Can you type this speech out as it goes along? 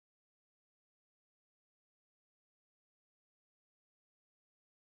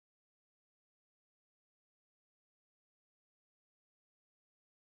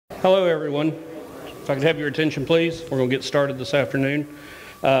Hello, everyone. If I could have your attention, please. We're going to get started this afternoon.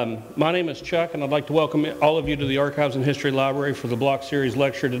 My name is Chuck, and I'd like to welcome all of you to the Archives and History Library for the Block Series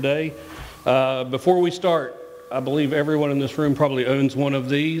lecture today. Before we start, I believe everyone in this room probably owns one of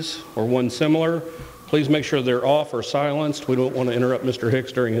these or one similar. Please make sure they're off or silenced. We don't want to interrupt Mr.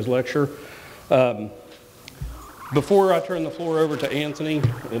 Hicks during his lecture. Before I turn the floor over to Anthony,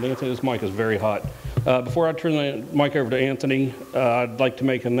 and Anthony, this mic is very hot. Before I turn the mic over to Anthony, I'd like to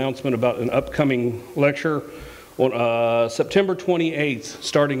make an announcement about an upcoming lecture. On September 28th,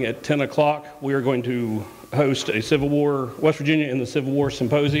 starting at 10 o'clock, we are going to host a Civil War, West Virginia in the Civil War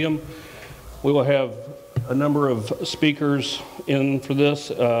Symposium. We will have a number of speakers in for this.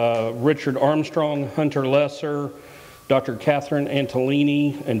 Richard Armstrong, Hunter Lesser, Dr. Catherine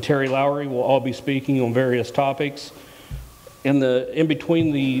Antolini, and Terry Lowry will all be speaking on various topics. In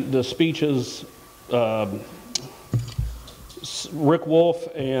between the speeches, Rick Wolf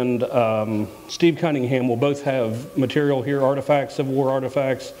and Steve Cunningham will both have material here, artifacts, Civil War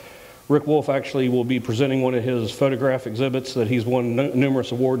artifacts. Rick Wolf actually will be presenting one of his photograph exhibits that he's won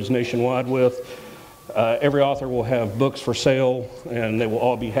numerous awards nationwide with. Every author will have books for sale, and they will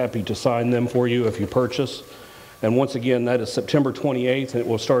all be happy to sign them for you if you purchase. And once again, that is September 28th, and it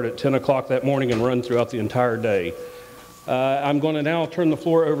will start at 10 o'clock that morning and run throughout the entire day. I'm going to now turn the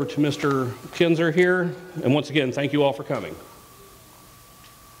floor over to Mr. Kinzer here, and once again, thank you all for coming.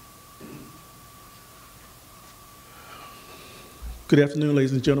 Good afternoon,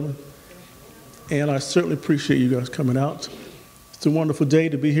 ladies and gentlemen, and I certainly appreciate you guys coming out. It's a wonderful day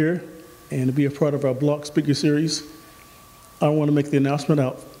to be here and to be a part of our block speaker series. I want to make the announcement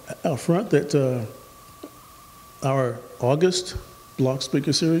out front that our August block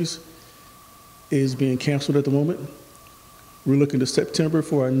speaker series is being canceled at the moment. We're looking to September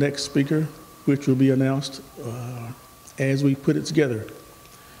for our next speaker, which will be announced as we put it together.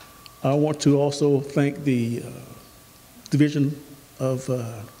 I want to also thank the Division of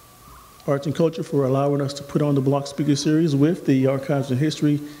Arts and Culture for allowing us to put on the block speaker series with the Archives and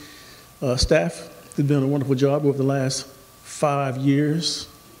History staff. They've done a wonderful job over the last 5 years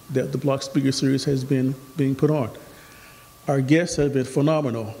that the block speaker series has been being put on. Our guests have been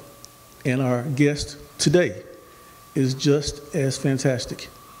phenomenal, and our guest today is just as fantastic.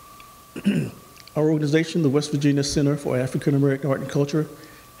 Our organization, the West Virginia Center for African American Art and Culture,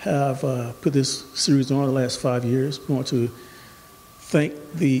 have put this series on the last 5 years. We want to thank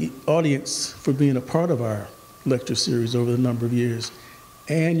the audience for being a part of our lecture series over the number of years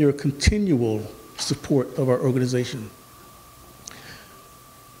and your continual support of our organization.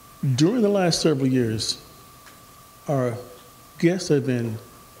 During the last several years, our guests have been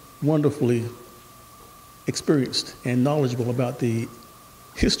wonderfully experienced and knowledgeable about the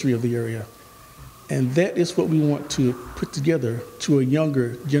history of the area. And that is what we want to put together to a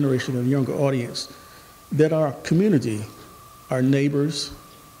younger generation and a younger audience, that our community, our neighbors,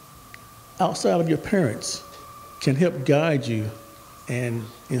 outside of your parents, can help guide you and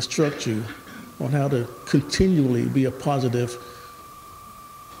instruct you on how to continually be a positive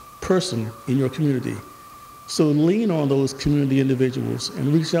person in your community. So lean on those community individuals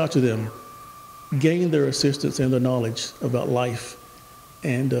and reach out to them, gain their assistance and their knowledge about life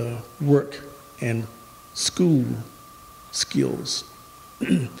and work and school skills.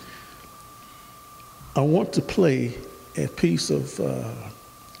 I want to play a piece of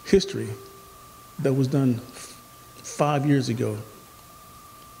history that was done 5 years ago,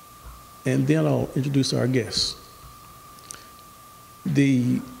 and then I'll introduce our guests.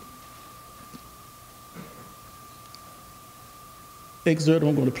 The excerpt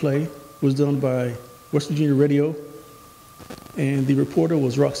I'm going to play was done by West Virginia Radio, and the reporter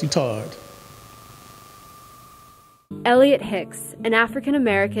was Roxy Todd. Elliot Hicks, an African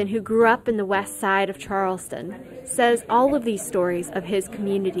American who grew up in the west side of Charleston, says all of these stories of his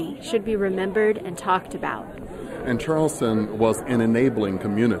community should be remembered and talked about. And Charleston was an enabling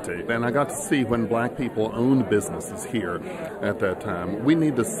community. And I got to see when black people owned businesses here at that time. We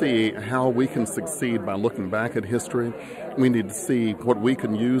need to see how we can succeed by looking back at history. We need to see what we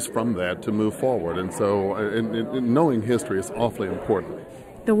can use from that to move forward. And so knowing history is awfully important.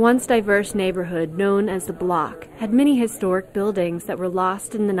 The once diverse neighborhood known as the Block had many historic buildings that were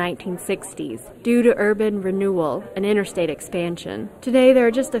lost in the 1960s due to urban renewal and interstate expansion. Today there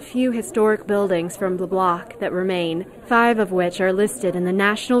are just a few historic buildings from the Block that remain, 5 of which are listed in the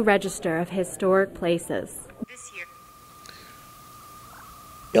National Register of Historic Places. This year,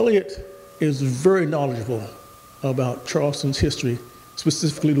 Elliot is very knowledgeable about Charleston's history,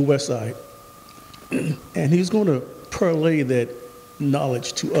 specifically the West Side. And he's going to parlay that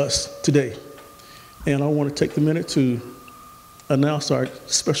knowledge to us today. And I want to take the minute to announce our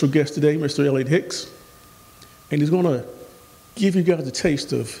special guest today, Mr. Elliot Hicks. And he's going to give you guys a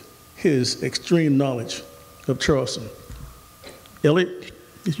taste of his extreme knowledge of Charleston. Elliot,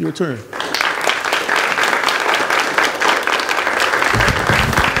 it's your turn.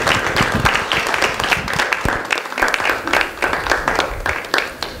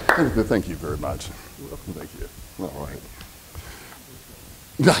 Thank you very much. Thank you. All right.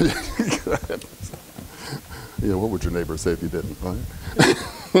 Yeah, what would your neighbor say if you didn't, right?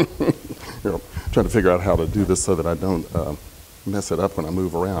 Trying to figure out how to do this so that I don't mess it up when I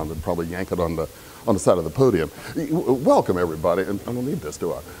move around and probably yank it on the side of the podium. Welcome, everybody. And I don't need this,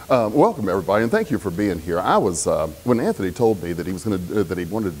 do I? Welcome, everybody, and thank you for being here. I was when Anthony told me that he was going to that he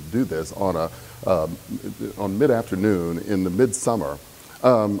wanted to do this on mid-afternoon in the midsummer.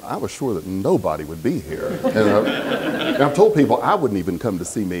 I was sure that nobody would be here. And I've told people I wouldn't even come to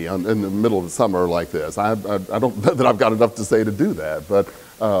see me in the middle of the summer like this. I don't know that I've got enough to say to do that. But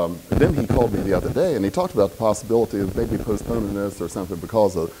then he called me the other day and he talked about the possibility of maybe postponing this or something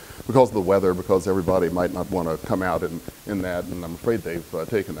because of the weather, because everybody might not want to come out in that. And I'm afraid they've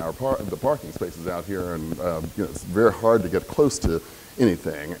taken the parking spaces out here, and it's very hard to get close to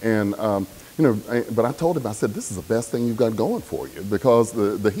anything. And but I told him, I said, this is the best thing you've got going for you, because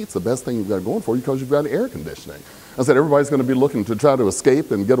the heat's the best thing you've got going for you because you've got air conditioning. I said, everybody's going to be looking to try to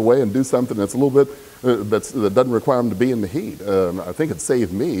escape and get away and do something that's a little bit, that doesn't require them to be in the heat. I think it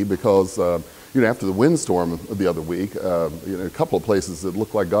saved me because, after the windstorm the other week, a couple of places it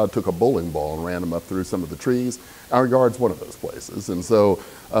looked like God took a bowling ball and ran them up through some of the trees. Our yard's one of those places. And so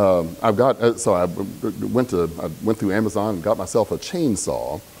I went through Amazon and got myself a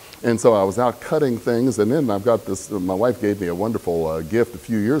chainsaw. And so I was out cutting things, and then I've got this, my wife gave me a wonderful gift a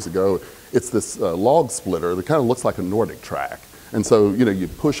few years ago. It's this log splitter that kind of looks like a Nordic track. And so, you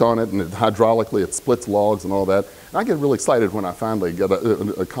push on it, and hydraulically it splits logs and all that. And I get really excited when I finally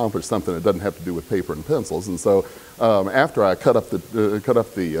accomplish something that doesn't have to do with paper and pencils. And so after I cut up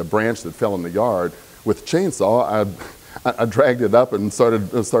the branch that fell in the yard with the chainsaw, I dragged it up and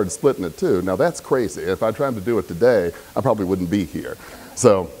started splitting it too. Now that's crazy. If I tried to do it today, I probably wouldn't be here.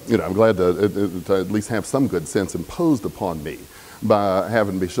 So, I'm glad to at least have some good sense imposed upon me by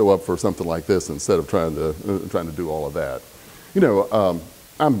having me show up for something like this instead of trying to do all of that.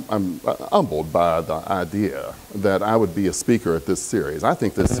 I'm humbled by the idea that I would be a speaker at this series. I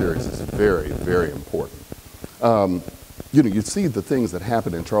think this series is very, very important. You see the things that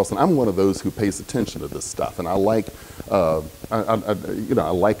happen in Charleston. I'm one of those who pays attention to this stuff, and I like, I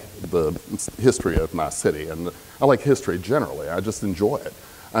like the history of my city, and I like history generally. I just enjoy it.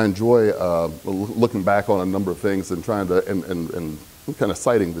 I enjoy looking back on a number of things and trying to and kind of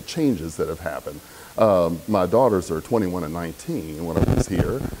citing the changes that have happened. My daughters are 21 and 19 when I was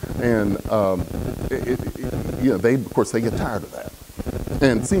here, and of course they get tired of that.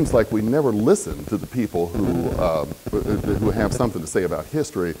 And it seems like we never listen to the people who have something to say about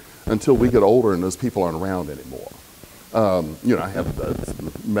history until we get older and those people aren't around anymore. I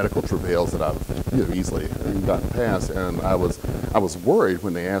have medical travails that I've easily gotten past, and I was worried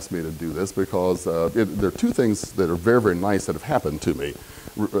when they asked me to do this because there are two things that are very, very nice that have happened to me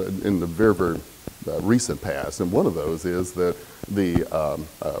in the very, very recent past, and one of those is that the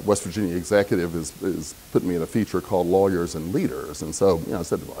West Virginia Executive is putting me in a feature called Lawyers and Leaders, and so I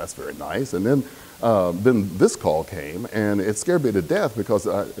said, well, that's very nice, and then this call came, and it scared me to death because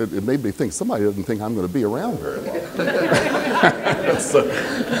it made me think somebody doesn't think I'm going to be around very long.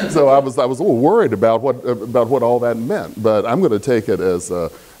 so I was a little worried about what all that meant, but I'm going to take it as a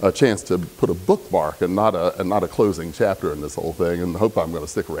chance to put a bookmark and not a closing chapter in this whole thing, and hope I'm going to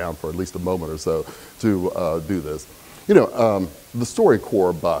stick around for at least a moment or so to do this. The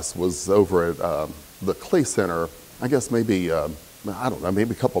StoryCorps bus was over at the Clay Center, I guess maybe, I don't know,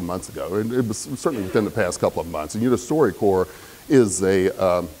 maybe a couple of months ago. It was certainly within the past couple of months. And StoryCorps is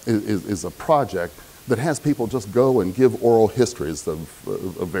a project that has people just go and give oral histories of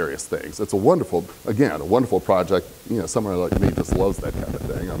various things. It's a wonderful project. Someone like me just loves that kind of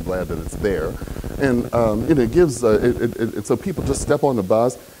thing. I'm glad that it's there. And it gives, so people just step on the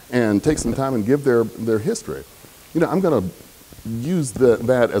bus and take some time and give their history. I'm going to use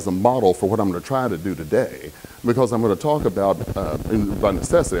that as a model for what I'm going to try to do today, because I'm going to talk about, by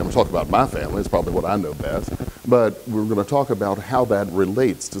necessity, I'm going to talk about my family. It's probably what I know best. But we're going to talk about how that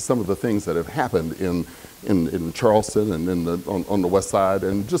relates to some of the things that have happened in Charleston and on the west side,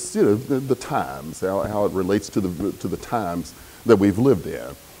 and just the times, how it relates to the times that we've lived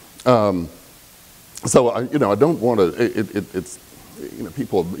in. So I don't want to.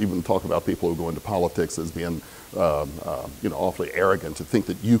 people even talk about people who go into politics as being, awfully arrogant to think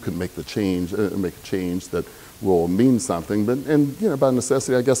that you can make a change that will mean something. But by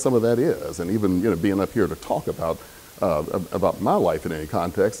necessity, I guess some of that is. And even being up here to talk about my life in any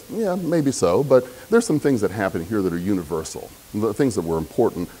context, yeah, maybe so. But there's some things that happen here that are universal, the things that were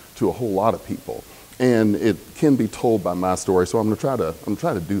important to a whole lot of people, and it can be told by my story. So I'm going to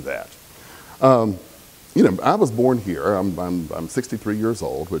try to do that. I was born here. I'm 63 years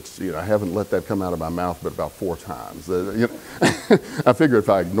old, which I haven't let that come out of my mouth but about 4 times. I figure if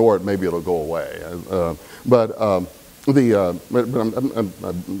I ignore it, maybe it'll go away. I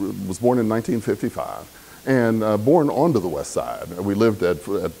was born in 1955 and born onto the West Side. We lived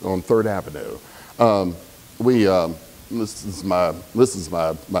on 3rd Avenue. This is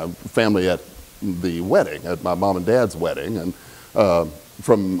my family at the wedding, at my mom and dad's wedding, and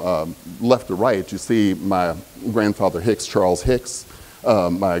from left to right, you see my grandfather Hicks, Charles Hicks,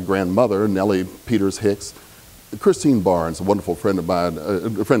 my grandmother, Nellie Peters Hicks, Christine Barnes, a wonderful friend of mine,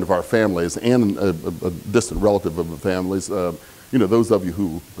 a friend of our families, and a distant relative of the families. Those of you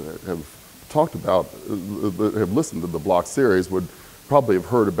who have talked about, have listened to the Block series would probably have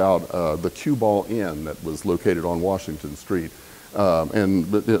heard about the Cue Ball Inn that was located on Washington Street. And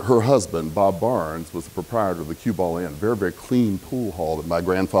her husband, Bob Barnes, was the proprietor of the Cue Ball Inn, very, very clean pool hall that my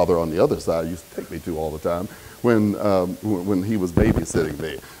grandfather on the other side used to take me to all the time when he was babysitting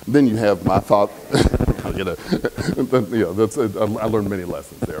me. Then you have my father, I learned many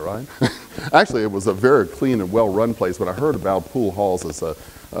lessons there, right? Actually, it was a very clean and well-run place. When I heard about pool halls as a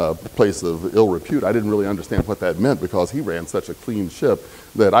place of ill repute, I didn't really understand what that meant because he ran such a clean ship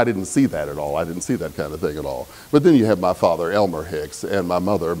that I didn't see that at all. I didn't see that kind of thing at all. But then you have my father, Elmer Hicks, and my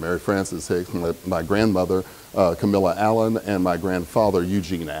mother, Mary Frances Hicks, my grandmother, Camilla Allen, and my grandfather,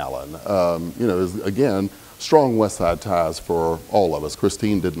 Eugene Allen. Again, strong West Side ties for all of us.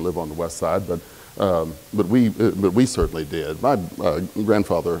 Christine didn't live on the West Side, but we certainly did. My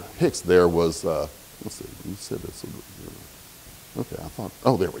grandfather Hicks there was, let's see, you said this. Okay, I thought,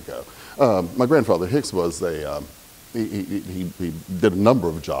 oh, there we go. My grandfather Hicks was he did a number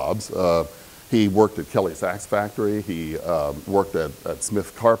of jobs. He worked at Kelly's Axe Factory. He worked at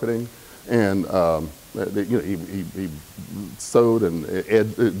Smith Carpeting, and he sewed and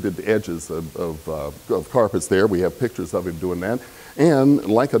did the edges of carpets there. We have pictures of him doing that. And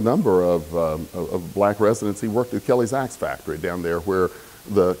like a number of black residents, he worked at Kelly's Axe Factory down there where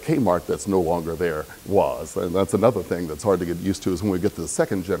the Kmart that's no longer there was. And that's another thing that's hard to get used to is when we get to the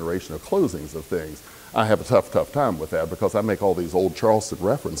second generation of closings of things. I have a tough time with that because I make all these old Charleston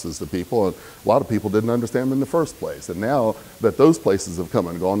references to people, and a lot of people didn't understand them in the first place. And now that those places have come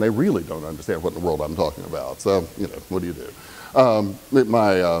and gone, they really don't understand what in the world I'm talking about. So, what do you do?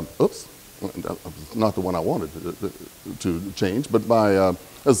 Oops, not the one I wanted to change, but my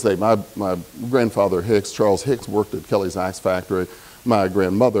grandfather Hicks, Charles Hicks, worked at Kelly's Axe Factory. My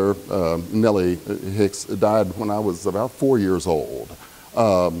grandmother, Nellie Hicks, died when I was about 4 years old.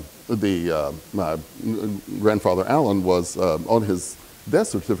 My grandfather Allen was on his death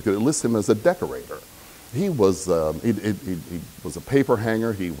certificate. It lists him as a decorator. He was a paper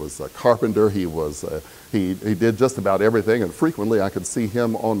hanger. He was a carpenter. He did just about everything. And frequently, I could see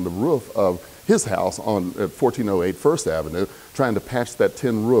him on the roof of his house at 1408 First Avenue, trying to patch that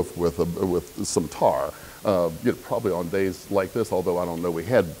tin roof with some tar. Probably on days like this, although I don't know we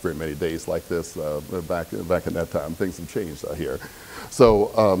had very many days like this back in that time. Things have changed out here.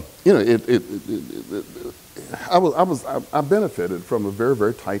 So I benefited from a very,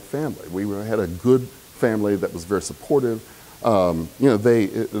 very tight family. We had a good family that was very supportive.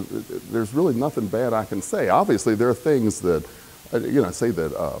 There's really nothing bad I can say. Obviously, there are things that I say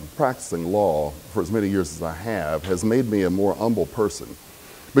that practicing law for as many years as I have has made me a more humble person.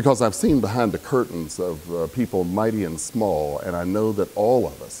 Because I've seen behind the curtains of people mighty and small, and I know that all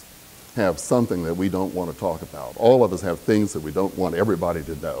of us have something that we don't want to talk about. All of us have things that we don't want everybody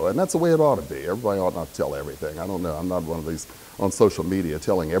to know, and that's the way it ought to be. Everybody ought not to tell everything. I don't know. I'm not one of these on social media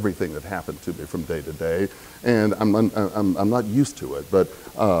telling everything that happened to me from day to day, and I'm not used to it. But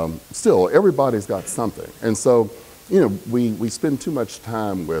still, everybody's got something, and so we spend too much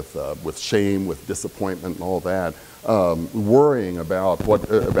time with shame, with disappointment, and all that. Worrying about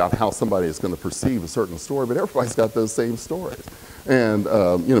how somebody is going to perceive a certain story, but everybody's got those same stories. And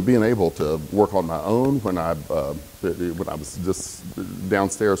being able to work on my own when I was just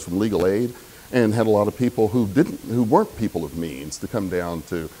downstairs from legal aid, and had a lot of people who weren't people of means to come down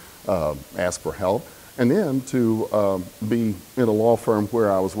to ask for help, and then to be in a law firm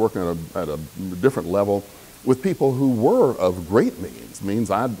where I was working at a different level with people who were of great means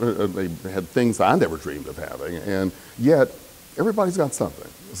they had things I never dreamed of having, and yet everybody's got something.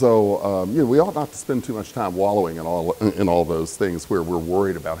 So you know, we ought not to spend too much time wallowing in all those things where we're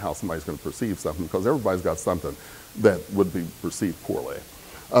worried about how somebody's going to perceive something, because everybody's got something that would be perceived poorly.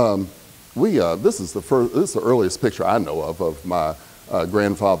 This is the earliest picture I know of my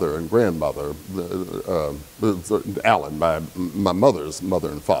grandfather and grandmother, Alan, my mother's mother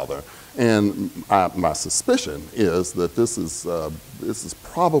and father. And my suspicion is that this is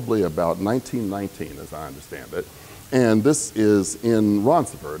probably about 1919, as I understand it. And this is in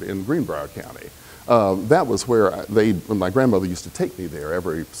Ronceverte in Greenbrier County. That was where my grandmother used to take me there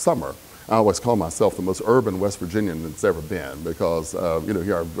every summer. I always call myself the most urban West Virginian that's ever been, because you know,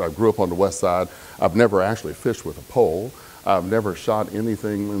 here I grew up on the west side. I've never actually fished with a pole. I've never shot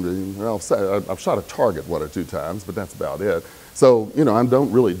anything. Well, I've shot a target one or two times, but that's about it. So you know, I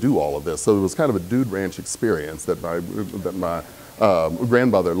don't really do all of this. So it was kind of a dude ranch experience that my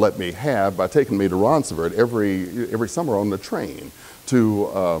grandmother let me have by taking me to Ronceverte every summer on the train to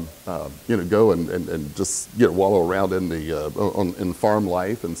you know, go and just, you know, wallow around in the in farm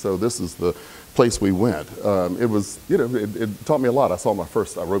life. And so this is the place we went. It was, you know, it taught me a lot. I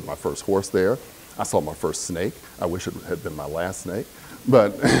rode my first horse there. I saw my first snake. I wish it had been my last snake.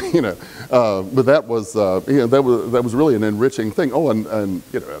 But you know, but that was you know, that was really an enriching thing. Oh, and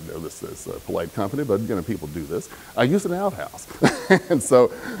you know, I know this is a polite company, but you know, people do this. I used an outhouse, and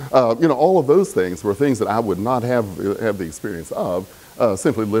so you know, all of those things were things that I would not have the experience of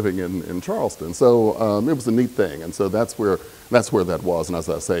simply living in Charleston. So it was a neat thing, and so that's where that was. And as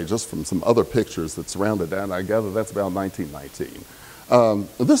I say, just from some other pictures that surrounded that, I gather that's about 1919.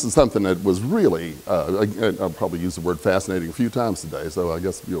 This is something that was really, I'll probably use the word fascinating a few times today, so I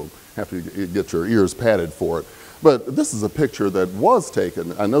guess you'll have to get your ears padded for it. But this is a picture that was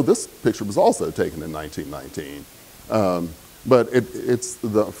taken. I know this picture was also taken in 1919. But it's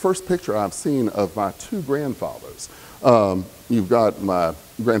the first picture I've seen of my two grandfathers. You've got my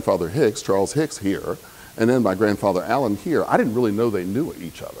grandfather Hicks, Charles Hicks, here, and then my grandfather Alan here. I didn't really know they knew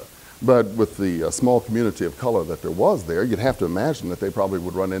each other. But with the small community of color that there was there, you'd have to imagine that they probably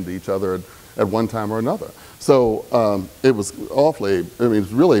would run into each other at one time or another. So it was awfully, I mean,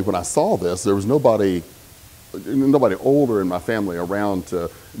 really, when I saw this, there was nobody older in my family around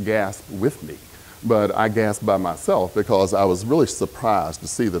to gasp with me. But I gasped by myself because I was really surprised to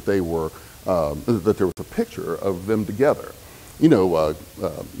see that they were, that there was a picture of them together. You know,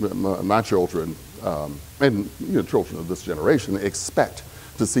 my children, and you know, children of this generation expect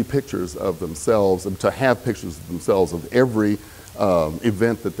to see pictures of themselves, and to have pictures of themselves of every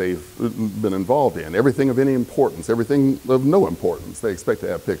event that they've been involved in, everything of any importance, everything of no importance, they expect to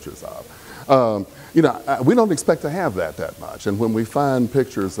have pictures of. You know, we don't expect to have that much, and when we find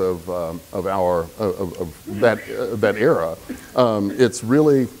pictures of that era, it's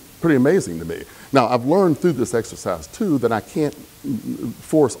really pretty amazing to me. Now, I've learned through this exercise too that I can't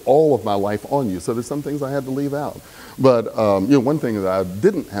force all of my life on you, so there's some things I had to leave out. But you know, one thing that I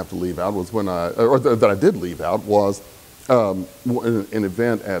didn't have to leave out was when that I did leave out was an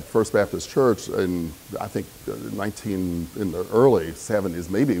event at First Baptist Church in, I think, in the early 70s,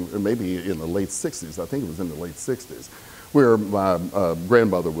 maybe in the late 60s. I think it was in the late 60s, where my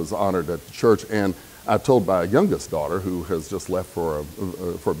grandmother was honored at the church, and I told my youngest daughter, who has just left for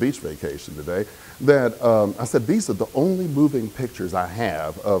a beach vacation today, that I said, these are the only moving pictures I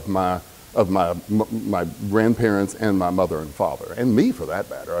have of my grandparents and my mother and father, and me for that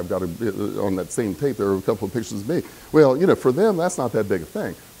matter. I've got on that same tape, there are a couple of pictures of me. Well, you know, for them, that's not that big a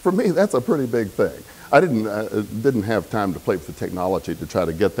thing. For me, that's a pretty big thing. I didn't have time to play with the technology to try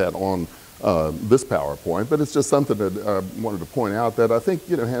to get that on this PowerPoint, but it's just something that I wanted to point out that I think,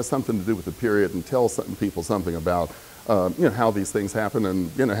 you know, has something to do with the period and tell people something about you know, how these things happen,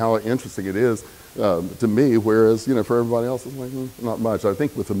 and you know, how interesting it is to me, whereas, you know, for everybody else it's like not much. I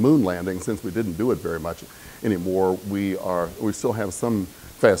think with the moon landing, since we didn't do it very much anymore, we still have some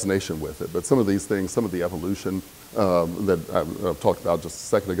fascination with it. But some of these things, some of the evolution that I talked about just a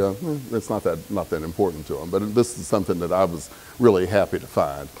second ago, it's not that important to them. But this is something that I was really happy to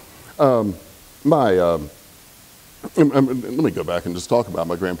find. Let me go back and just talk about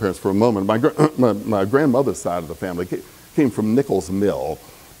my grandparents for a moment. My grandmother's side of the family came from Nichols Mill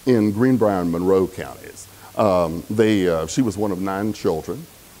in Greenbrier and Monroe counties. She was one of 9 children.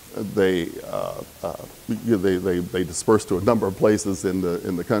 They dispersed to a number of places in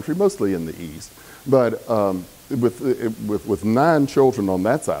the country, mostly in the east. But with 9 children on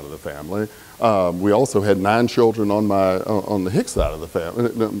that side of the family, we also had 9 children on the Hicks side of the family.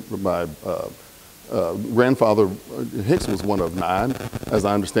 grandfather Hicks was one of 9, as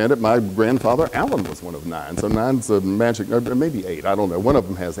I understand it. My grandfather Allen was one of 9. So 9's a magic, maybe 8, I don't know. One of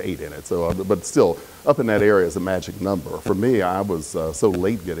them has 8 in it. So, but still, up in that area is a magic number. For me, I was so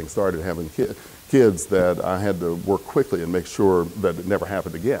late getting started having kids that I had to work quickly and make sure that it never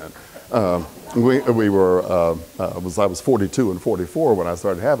happened again. I was 42 and 44 when I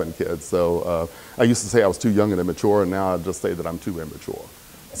started having kids. So I used to say I was too young and immature, and now I just say that I'm too immature.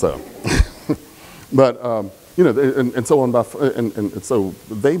 So, but you know, and so on. And so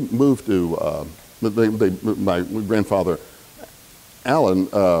they moved to my grandfather Allen.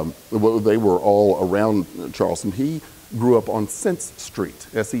 They were all around Charleston. He grew up on Sentz Street,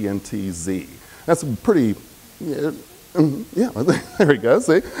 S-E-N-T-Z. That's a pretty. Yeah, there he goes.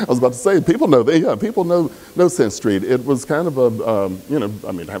 See, I was about to say, people know people know Sentz Street. It was kind of a, you know,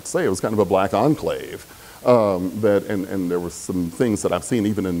 I mean, I have to say, it was kind of a black enclave. And there were some things that I've seen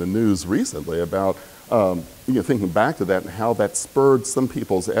even in the news recently about, you know, thinking back to that and how that spurred some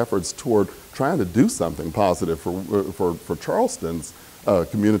people's efforts toward trying to do something positive for Charleston's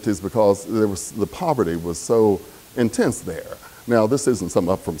communities, because the poverty was so intense there. Now, this isn't some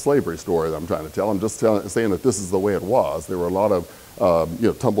up from slavery story that I'm trying to tell. I'm just saying that this is the way it was. There were a lot of you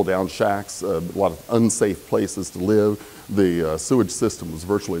know, tumble down shacks, a lot of unsafe places to live. The sewage system was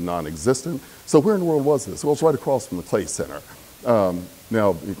virtually non-existent. So where in the world was this? Well, it's right across from the Clay Center.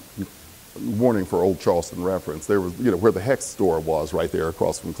 Now, warning for old Charleston reference, there was, you know, where the Hex store was right there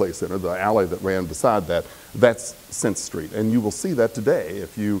across from Clay Center, the alley that ran beside that, that's Sentz Street. And you will see that today.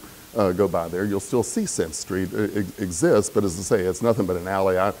 If you go by there, you'll still see Sentz Street exist, but as I say, it's nothing but an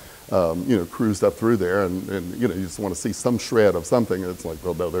alley. I you know, cruised up through there, and you know, you just want to see some shred of something, and it's like,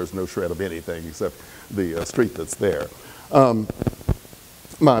 well, no, there's no shred of anything except the street that's there.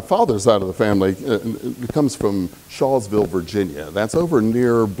 My father's side of the family comes from Shawsville, Virginia. That's over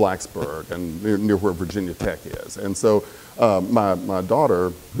near Blacksburg and near where Virginia Tech is. And so my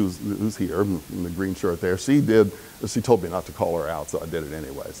daughter, who's here in the green shirt there, she told me not to call her out, so I did it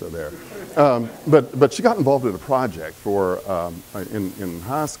anyway. So there. But she got involved in a project for in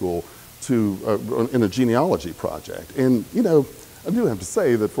high school in a genealogy project. And you know, I do have to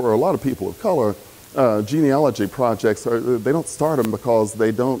say that for a lot of people of color, genealogy projects they don't start them because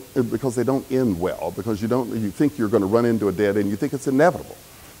they don't end well, because you think you're going to run into a dead end. You think it's inevitable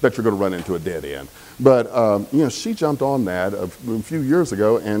that you're going to run into a dead end. But you know, she jumped on that a few years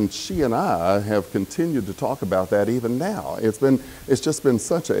ago, and she and I have continued to talk about that even now. It's just been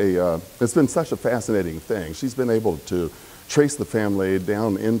such a fascinating thing. She's been able to trace the family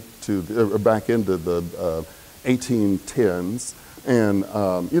down into back into the 1810s. And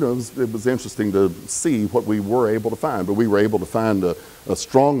you know, it was interesting to see what we were able to find. But we were able to find a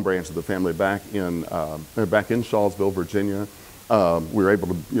strong branch of the family back in Shawsville, Virginia. We were able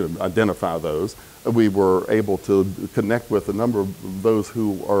to, you know, identify those. We were able to connect with a number of those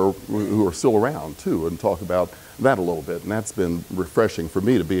who are still around too, and talk about that a little bit. And that's been refreshing for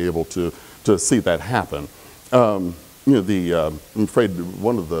me to be able to see that happen. You know, I'm afraid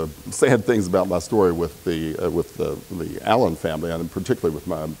one of the sad things about my story with the Allen family, and particularly with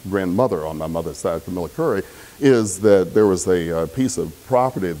my grandmother on my mother's side, Camilla Curry, is that there was a piece of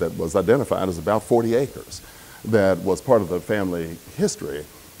property that was identified as about 40 acres that was part of the family history.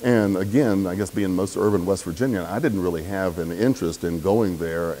 And again, I guess being most urban West Virginia, I didn't really have an interest in going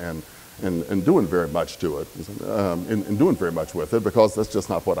there and doing very much to it, and doing very much with it, because that's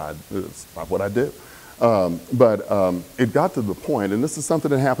just not what I do. But it got to the point, and this is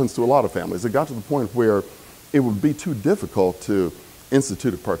something that happens to a lot of families, it got to the point where it would be too difficult to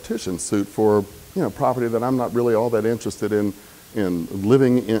institute a partition suit for, you know, property that I'm not really all that interested in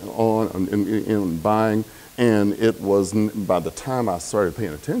living in buying. And it was, by the time I started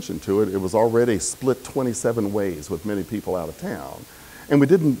paying attention to it, it was already split 27 ways with many people out of town. And we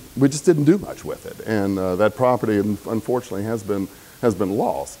just didn't do much with it. And that property, unfortunately, has been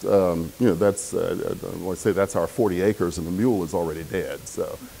lost. You know, that's, I say that's our 40 acres, and the mule is already dead.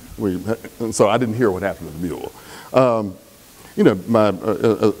 So I didn't hear what happened to the mule. You know,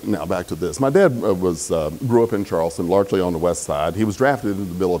 now back to this. My dad grew up in Charleston, largely on the west side. He was drafted into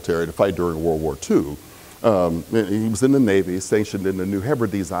the military to fight during World War II. He was in the Navy, stationed in the New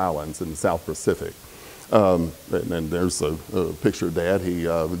Hebrides Islands in the South Pacific. And there's a picture of Dad. He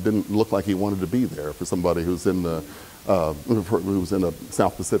didn't look like he wanted to be there for somebody who's in the who was in a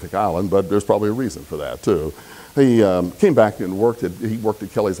South Pacific island, but there's probably a reason for that too. He came back and worked at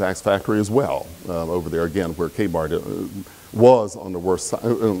Kelly's Axe Factory as well, over there again where Kmart was on the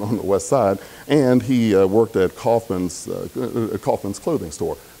west side, and he worked at Kaufman's clothing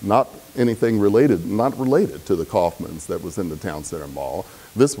store. Not related to the Kaufmans that was in the Town Center Mall.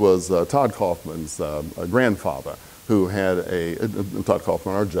 This was Todd Kaufman's grandfather, who had Todd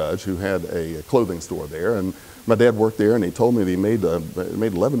Kaufman, our judge, who had a clothing store there, and my dad worked there, and he told me that he made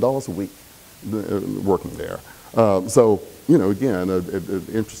 $11 a week working there. So, you know, again,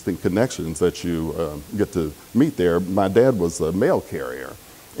 interesting connections that you get to meet there. My dad was a mail carrier,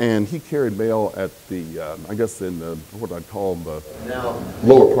 and he carried mail at the, I guess in the, what I'd call the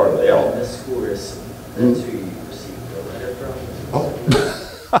lower part of the L. This school is, that's who you received the letter from? Oh.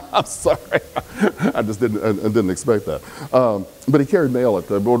 I'm sorry, I just didn't expect that. But he carried mail at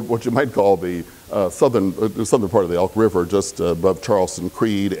what you might call the southern part of the Elk River, just above Charleston,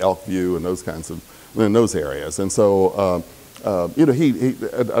 Creed, Elkview, and those kinds of in those areas. And so, you know,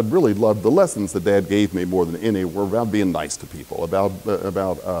 I really loved the lessons that Dad gave me more than any were about being nice to people, and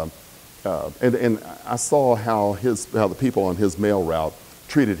I saw how the people on his mail route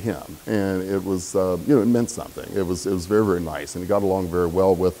treated him, and it was, you know, it meant something. It was very, very nice, and he got along very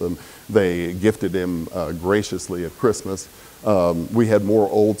well with them. They gifted him graciously at Christmas. We had more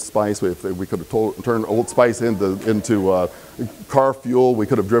Old Spice. We could have turned Old Spice into car fuel. We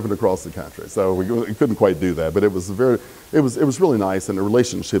could have driven across the country. So we couldn't quite do that, but it was really nice, and the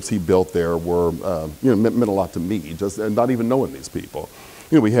relationships he built there were, you know, meant a lot to me, just and not even knowing these people.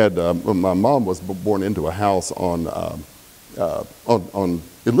 You know, we had my mom was born into a house on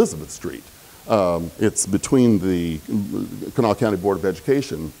Elizabeth Street. It's between the Kanawha County Board of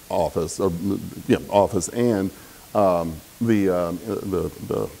Education office and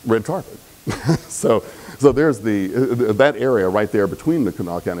the red carpet. so there's that area right there between the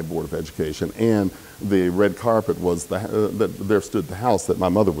Kanawha County Board of Education and the red carpet was there stood the house that my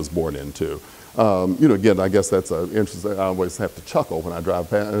mother was born into. You know, again, I guess that's interesting. I always have to chuckle when I drive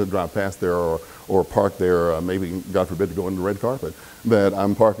past there or park there. Maybe, God forbid, to go on the red carpet. That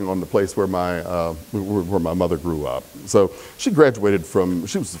I'm parking on the place where my mother grew up. So she graduated from.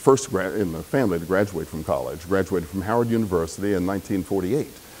 She was the first in the family to graduate from college. Graduated from Howard University in 1948,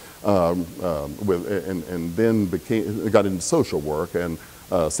 and then got into social work and.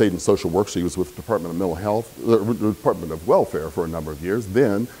 Stayed in social work. She was with the Department of Mental Health, Department of Welfare for a number of years.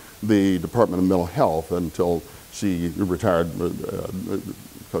 Then the Department of Mental Health until she retired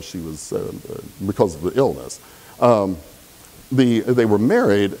because of the illness. They were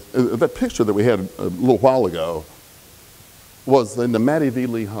married. That picture that we had a little while ago was in the Mattie V.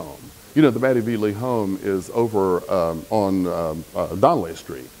 Lee home. You know, the Mattie V. Lee home is over on Donnelly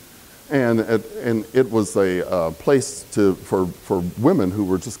Street. And it was a place for women who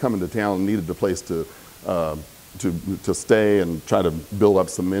were just coming to town and needed a place to stay and try to build up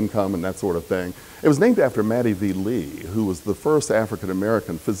some income and that sort of thing. It was named after Mattie V. Lee, who was the first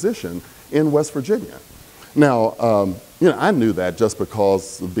African-American physician in West Virginia. Now, you know, I knew that just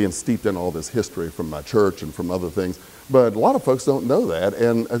because of being steeped in all this history from my church and from other things, but a lot of folks don't know that,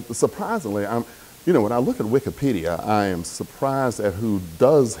 and surprisingly, you know, when I look at Wikipedia, I am surprised at who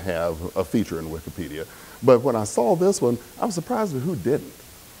does have a feature in Wikipedia. But when I saw this one, I was surprised at who didn't.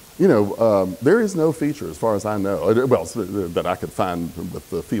 You know, there is no feature, as far as I know, well, that I could find with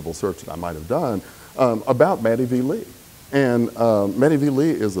the feeble search that I might have done, about Mattie V. Lee. And Mattie V.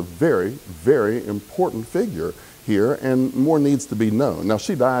 Lee is a very, very important figure here, and more needs to be known. Now,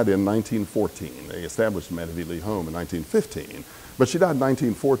 she died in 1914. They established Mattie V. Lee home in 1915. But she died in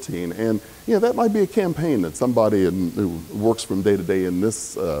 1914, and you know, that might be a campaign that somebody who works from day to day in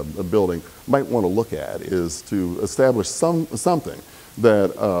this building might want to look at, is to establish something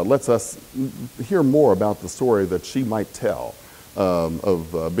that lets us hear more about the story that she might tell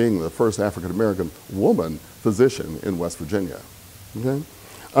of being the first African-American woman physician in West Virginia. Okay?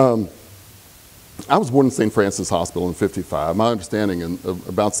 I was born in St. Francis Hospital in '55. My understanding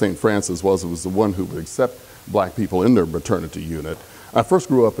about St. Francis was it was the one who would accept black people in their maternity unit. I first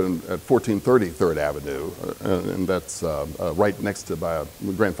grew up at 1430 3rd Avenue, and that's right next to my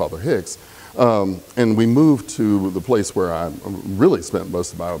grandfather Hicks. And we moved to the place where I really spent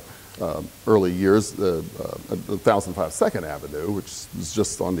most of my early years, 1005 2nd Avenue, which is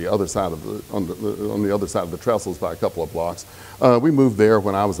just on the other side of on the other side of the trestles by a couple of blocks. We moved there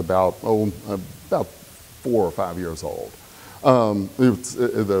when I was about 4 or 5 years old.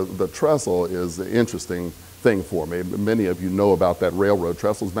 The trestle is an interesting thing for me. Many of you know about that railroad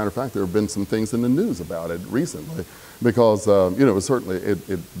trestle. As a matter of fact, there have been some things in the news about it recently, because you know, certainly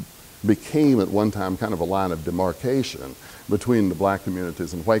became at one time kind of a line of demarcation between the black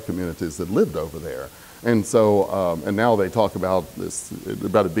communities and white communities that lived over there. And so, and now they talk about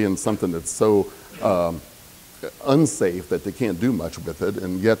about it being something that's so unsafe that they can't do much with it,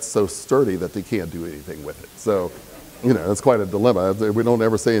 and yet so sturdy that they can't do anything with it. So, you know, it's quite a dilemma. We don't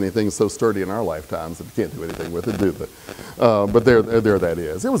ever say anything so sturdy in our lifetimes that we can't do anything with it, do they? But there that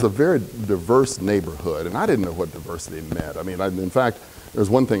is. It was a very diverse neighborhood, and I didn't know what diversity meant. I mean, in fact, there's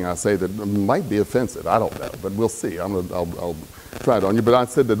one thing I say that might be offensive. I don't know, but we'll see. I'll try it on you. But I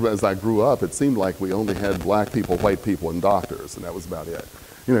said that as I grew up, it seemed like we only had black people, white people, and doctors, and that was about it.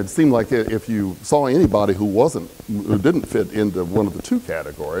 You know, it seemed like if you saw anybody who didn't fit into one of the two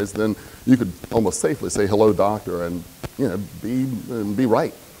categories, then you could almost safely say, hello, doctor, and, you know, be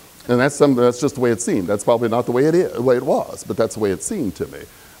right. And that's just the way it seemed. That's probably not the way the way it was, but that's the way it seemed to me.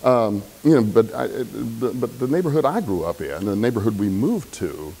 You know, but the neighborhood I grew up in, the neighborhood we moved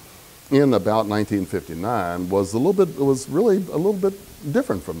to in about 1959 was really a little bit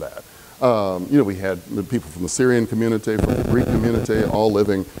different from that. You know, we had people from the Syrian community, from the Greek community, all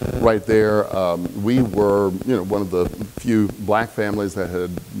living right there. We were, you know, one of the few black families that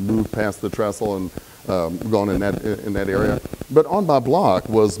had moved past the trestle and gone in that area. But on my block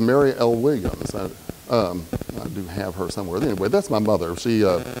was Mary L. Williams. I do have her somewhere. Anyway, that's my mother. She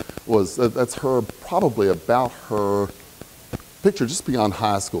that's her, probably about her picture just beyond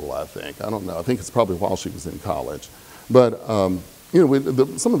high school, I think. I don't know. I think it's probably while she was in college. But you know,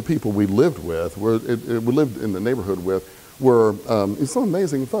 some of the people we lived with, we lived in the neighborhood with, were some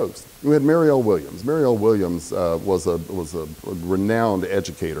amazing folks. We had Mary L. Williams. Mary L. Williams was a renowned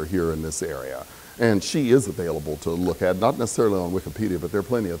educator here in this area. And she is available to look at, not necessarily on Wikipedia, but there are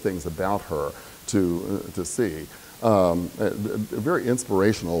plenty of things about her to see. A very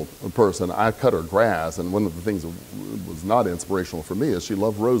inspirational person. I cut her grass, and one of the things that was not inspirational for me is she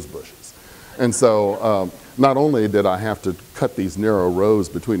loved rose bushes. And so not only did I have to cut these narrow rows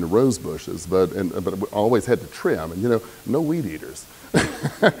between the rose bushes, but I always had to trim, and you know, no weed eaters.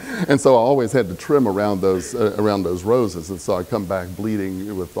 And so I always had to trim around those roses, and so I come back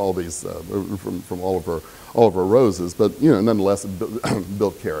bleeding with all these from all of her roses. But you know, nonetheless, it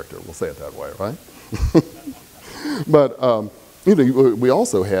built character. We'll say it that way, right? But you know, we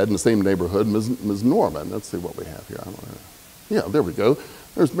also had in the same neighborhood Ms. Norman. Let's see what we have here. I don't know. Yeah, there we go.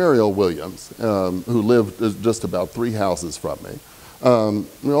 There's Mary L. Williams, who lived just about 3 houses from me.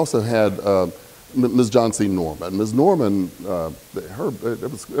 We also had Ms. John C. Norman. Ms. Norman, it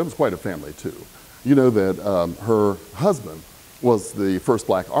was quite a family too. You know that her husband was the first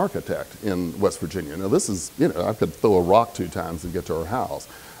black architect in West Virginia. Now this is, you know, I could throw a rock 2 times and get to her house.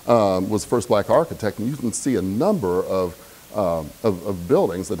 Was the first black architect, and you can see a number of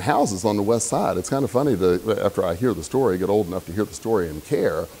buildings and houses on the west side. It's kind of funny to, after I hear the story, get old enough to hear the story and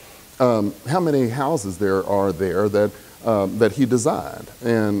care, how many houses there are there that he designed.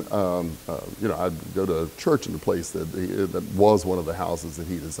 And you know, I'd go to church in the place that was one of the houses that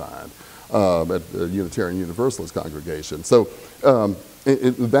he designed at the Unitarian Universalist congregation. So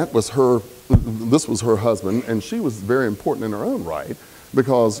that was her. This was her husband, and she was very important in her own right,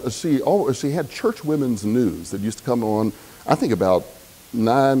 because she had Church Women's News that used to come on, I think about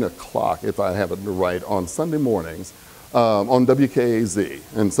 9 o'clock, if I have it right, on Sunday mornings on WKAZ.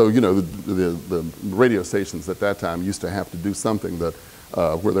 And so, you know, the radio stations at that time used to have to do something that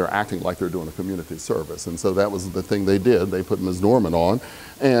where they're acting like they're doing a community service. And so that was the thing they did. They put Ms. Norman on.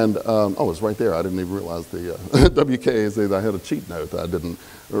 And, oh, it's right there. I didn't even realize the WKAZ, I had a cheat note that I didn't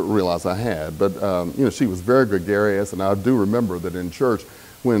realize I had. But, you know, she was very gregarious. And I do remember that in church,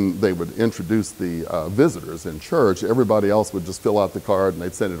 when they would introduce the visitors in church, everybody else would just fill out the card and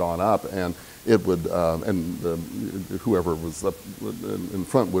they'd send it on up. And it would, whoever was up in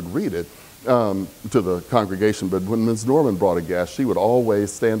front would read it to the congregation. But when Ms. Norman brought a guest, she would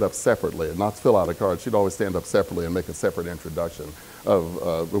always stand up separately and not fill out a card. She'd always stand up separately and make a separate introduction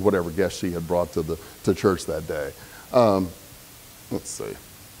of whatever guest she had brought to church that day. Let's see.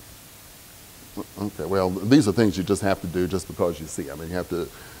 Okay, well, these are things you just have to do just because you see. I mean, you have to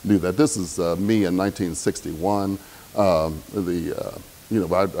do that. This is me in 1961. You know,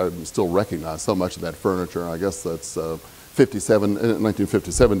 I still recognize so much of that furniture. I guess that's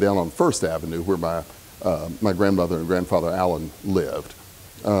 1957 down on First Avenue, where my grandmother and grandfather Allen lived.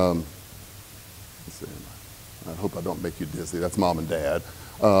 Let's see. I hope I don't make you dizzy. That's Mom and Dad.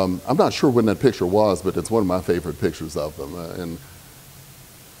 I'm not sure when that picture was, but it's one of my favorite pictures of them. And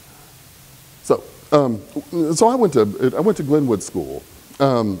so I went to Glenwood School.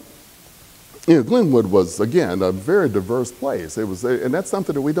 Glenwood was, again, a very diverse place. It was, and that's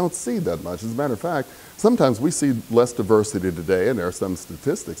something that we don't see that much. As a matter of fact, sometimes we see less diversity today, and there are some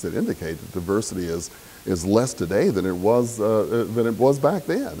statistics that indicate that diversity is less today than it was back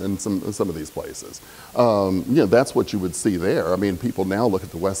then in some of these places. That's what you would see there. I mean, people now look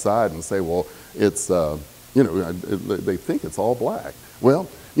at the West Side and say, well, it's, they think it's all black. Well,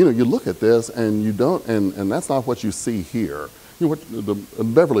 you look at this and you don't, and that's not what you see here.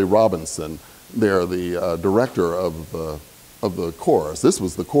 Beverly Robinson, they're the director of the chorus. This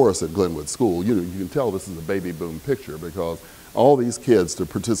was the chorus at Glenwood School. You can tell this is a baby boom picture because all these kids to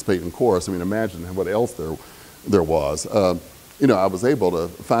participate in chorus. I mean, imagine what else there was. I was able to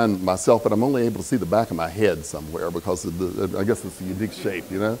find myself, but I'm only able to see the back of my head somewhere because of I guess it's a unique shape,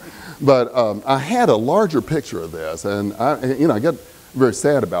 But I had a larger picture of this, and I get very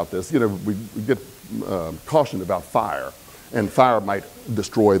sad about this. We get cautioned about fire. And fire might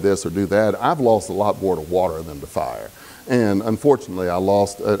destroy this or do that. I've lost a lot more to water than to fire. And unfortunately, I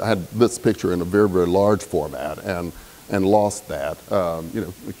had this picture in a very, very large format and lost that.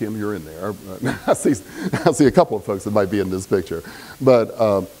 Kim, you're in there. I see a couple of folks that might be in this picture. But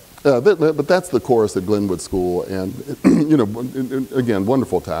that's the chorus at Glenwood School. And, again,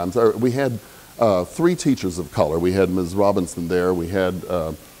 wonderful times. We had 3 teachers of color. We had Ms. Robinson there. We had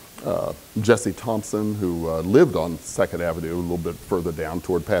Jesse Thompson, who lived on 2nd Avenue, a little bit further down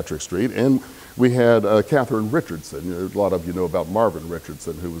toward Patrick Street. And we had Catherine Richardson. A lot of you know about Marvin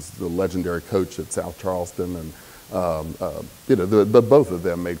Richardson, who was the legendary coach at South Charleston. And, both of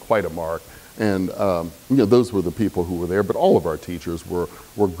them made quite a mark. And, those were the people who were there. But all of our teachers were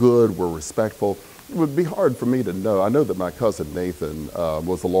good, were respectful. It would be hard for me to know. I know that my cousin Nathan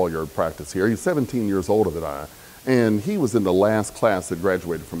was a lawyer in practice here. He's 17 years older than I. And he was in the last class that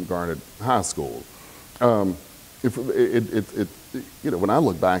graduated from Garnet High School. When I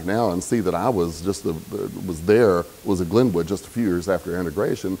look back now and see that I was was at Glenwood just a few years after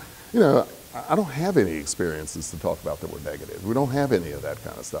integration, I don't have any experiences to talk about that were negative. We don't have any of that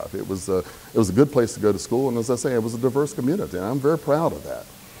kind of stuff. It was a good place to go to school, and as I say, it was a diverse community, and I'm very proud of that.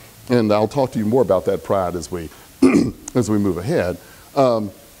 And I'll talk to you more about that pride as we as we move ahead.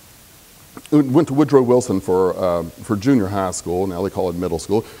 Went to Woodrow Wilson for junior high school. Now they call it middle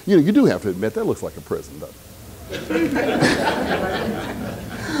school. You do have to admit that looks like a prison, doesn't it?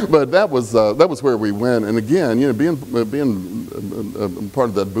 But that was where we went. And again, being part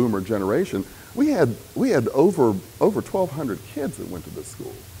of that boomer generation, we had over 1,200 kids that went to this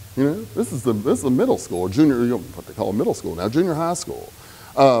school. This is a middle school, or junior, what they call a middle school now, junior high school.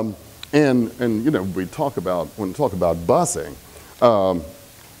 And we talk about busing.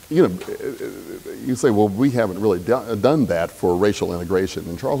 You say, well, we haven't really done that for racial integration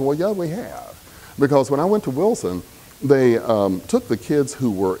in Charleston. Well, yeah, we have. Because when I went to Wilson, they took the kids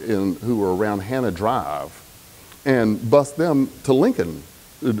who were around Hannah Drive and bused them to Lincoln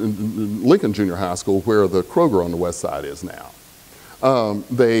Junior High School, where the Kroger on the west side is now. Then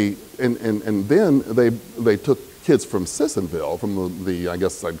they took kids from Sissonville, from the I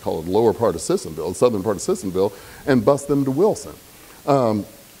guess I'd call it lower part of Sissonville, southern part of Sissonville, and bused them to Wilson.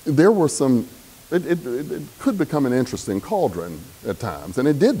 There were some, it could become an interesting cauldron at times, and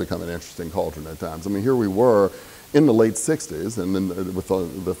it did become an interesting cauldron at times. I mean, here we were in the late 60s, and then with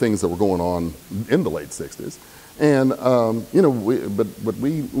the things that were going on in the late 60s. And,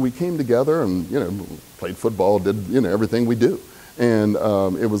 we came together and, played football, did, everything we do. And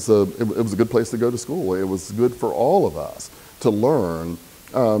it was a good place to go to school. It was good for all of us to learn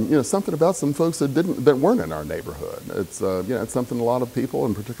something about some folks that weren't in our neighborhood. It's it's something a lot of people,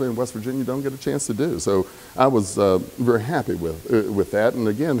 and particularly in West Virginia, don't get a chance to do. So I was very happy with that, and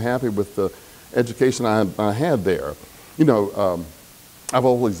again happy with the education I had there. I've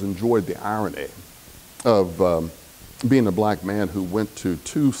always enjoyed the irony of being a black man who went to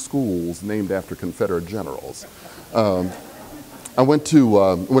 2 schools named after Confederate generals. I went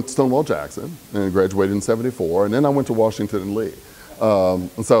to Stonewall Jackson and graduated in '74, and then I went to Washington and Lee.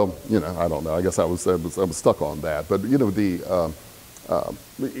 And so, I don't know. I guess I was stuck on that. But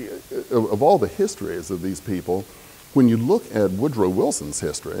of all the histories of these people, when you look at Woodrow Wilson's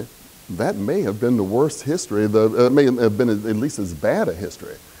history, that may have been the worst history. May have been at least as bad a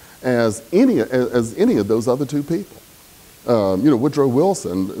history as any of those other 2 people. Woodrow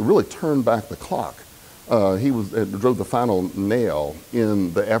Wilson really turned back the clock. He drove the final nail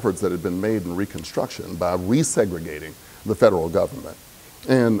in the efforts that had been made in Reconstruction by resegregating the federal government.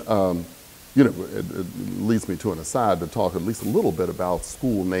 And, it leads me to an aside to talk at least a little bit about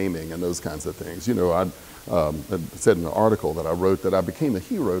school naming and those kinds of things. I said in an article that I wrote that I became a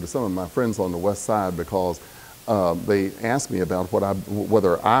hero to some of my friends on the West Side because they asked me about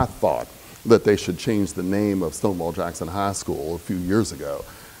whether I thought that they should change the name of Stonewall Jackson High School a few years ago.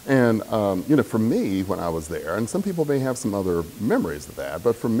 And you know, for me, when I was there, and some people may have some other memories of that,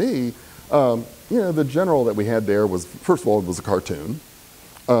 but for me, you know, the general that we had there was, first of all, it was a cartoon.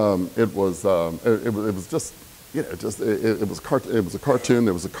 It was just, you know, it was a cartoon.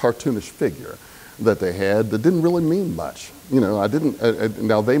 There was a cartoonish figure that they had that didn't really mean much. You know, I didn't.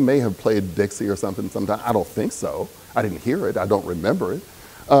 Now they may have played Dixie or something sometime. I don't think so. I didn't hear it. I don't remember it.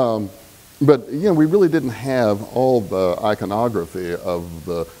 But you know, we really didn't have all the iconography of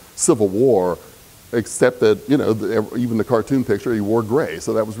the Civil War, except that, you know, even the cartoon picture, he wore gray,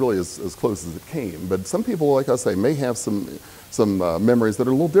 so that was really as close as it came. But some people, like I say, may have some memories that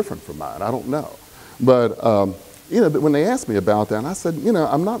are a little different from mine. I don't know. But you know, when they asked me about that, I said, you know,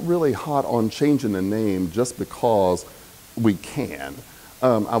 I'm not really hot on changing the name just because we can.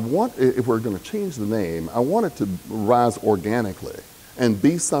 I want, if we're going to change the name, I want it to rise organically and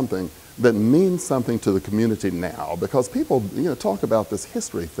be something that means something to the community now. Because people, you know, talk about this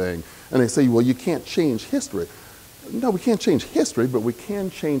history thing, and they say, well, you can't change history. No, we can't change history, but we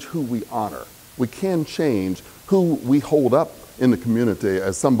can change who we honor. We can change who we hold up in the community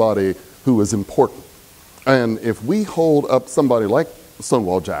as somebody who is important. And if we hold up somebody like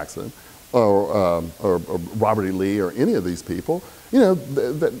Stonewall Jackson or Robert E. Lee or any of these people, you know,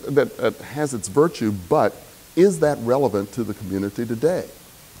 that has its virtue, but is that relevant to the community today?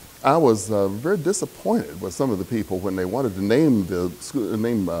 I was very disappointed with some of the people when they wanted to name the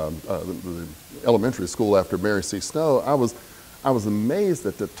elementary school after Mary C. Snow. I was amazed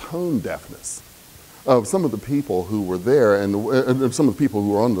at the tone deafness of some of the people who were there and some of the people who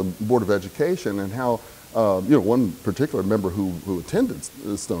were on the Board of Education, and how you know, one particular member who attended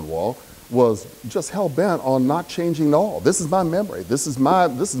Stonewall was just hell-bent on not changing at all. This is my memory. This is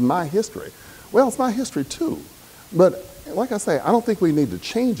my history. Well, it's my history too, but like I say, I don't think we need to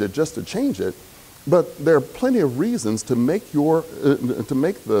change it just to change it, but there are plenty of reasons to make the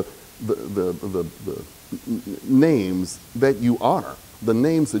names that you honor, the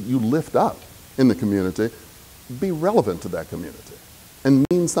names that you lift up in the community, be relevant to that community and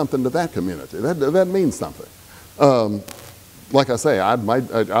mean something to that community. That means something. Like I say, I might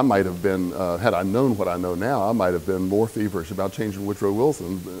have been, had I known what I know now, I might have been more feverish about changing Woodrow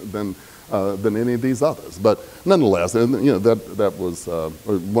Wilson than any of these others. But nonetheless, you know, that was a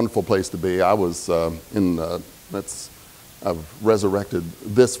wonderful place to be. I was I've resurrected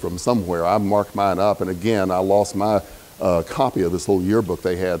this from somewhere. I marked mine up, and again, I lost my copy of this little yearbook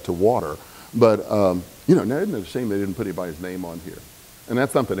they had to water. But you know, now isn't it a shame they didn't put anybody's name on here? And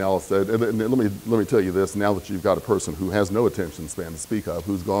that's something else that, let me tell you this, now that you've got a person who has no attention span to speak of,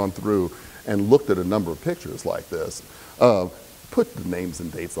 who's gone through and looked at a number of pictures like this, put the names and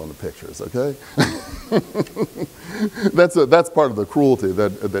dates on the pictures, okay? That's part of the cruelty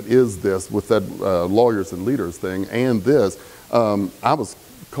that is this, with that lawyers and leaders thing, and this. I was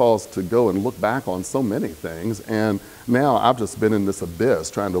caused to go and look back on so many things, and now I've just been in this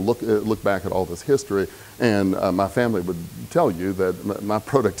abyss trying to look back at all this history, and my family would tell you that my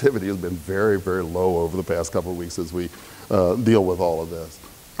productivity has been very, very low over the past couple of weeks as we deal with all of this.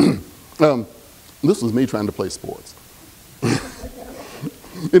 This was me trying to play sports.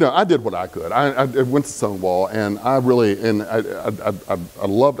 You know, I did what I could. I went to Stonewall, and I really, and I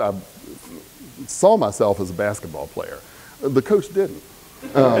saw myself as a basketball player. The coach didn't.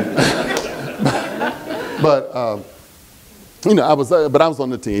 But you know, I was on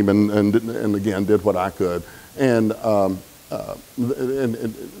the team, and again did what I could, and you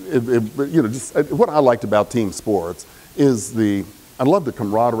know, just what I liked about team sports is I loved the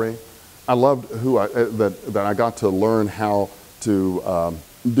camaraderie. I loved that I got to learn how to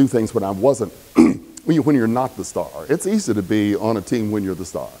do things when I wasn't when you're not the star. It's easy to be on a team when you're the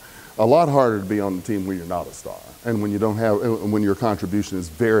star. A lot harder to be on the team when you're not a star, and when you don't have, when your contribution is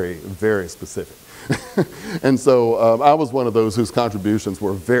very, very specific. And so I was one of those whose contributions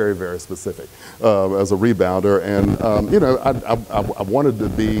were very, very specific as a rebounder, and you know, I wanted to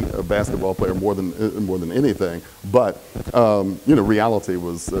be a basketball player more than anything, but you know, reality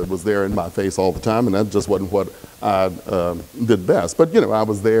was there in my face all the time, and that just wasn't what I did best. But you know, I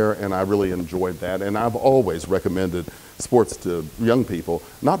was there, and I really enjoyed that, and I've always recommended sports to young people,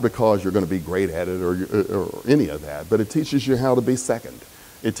 not because you're going to be great at it or any of that, but it teaches you how to be second.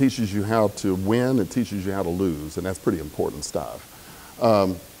 It teaches you how to win. It teaches you how to lose, and that's pretty important stuff.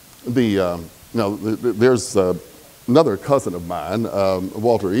 There's another cousin of mine,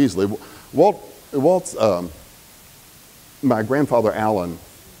 Walter Easley. Walt's my grandfather Alan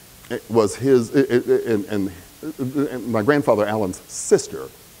was his, and my grandfather Alan's sister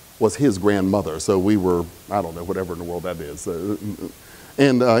was his grandmother. So we were, I don't know, whatever in the world that is.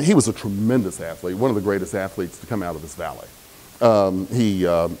 And he was a tremendous athlete, one of the greatest athletes to come out of this valley. He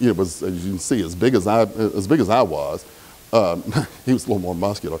was, as you can see, as big as I was. He was a little more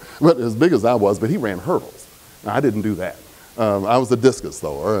muscular, but as big as I was, but he ran hurdles. Now, I didn't do that. I was a discus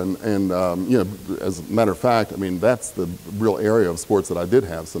thrower, and as a matter of fact, I mean, that's the real area of sports that I did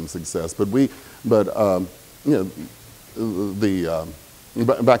have some success. But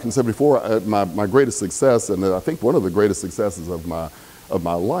back in '74, my greatest success, and I think one of the greatest successes of my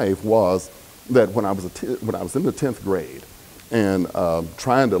life, was that when I was in the 10th grade and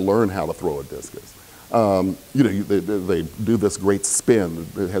trying to learn how to throw a discus. They do this great spin.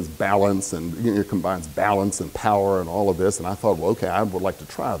 It has balance, and it combines balance and power and all of this. And I thought, well, okay, I would like to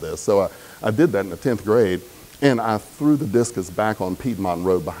try this. So I did that in the 10th grade, and I threw the discus back on Piedmont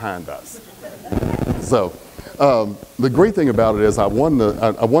Road behind us. So the great thing about it is I won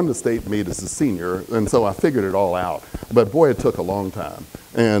the state meet as a senior, and so I figured it all out. But boy, it took a long time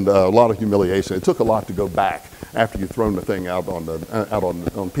and a lot of humiliation. It took a lot to go back after you've thrown the thing out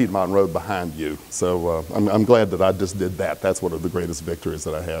on Piedmont Road behind you. So I'm glad that I just did that. That's one of the greatest victories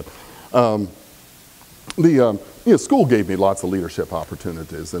that I had. School gave me lots of leadership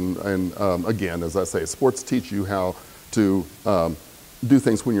opportunities, and again, as I say, sports teach you how to do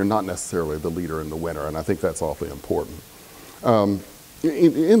things when you're not necessarily the leader and the winner, and I think that's awfully important.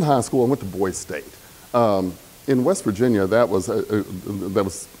 In high school, I went to Boys State. In West Virginia, that was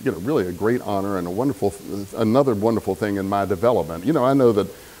really a great honor and another wonderful thing in my development. I know that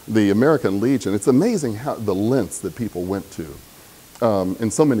the American Legion, it's amazing how the lengths that people went to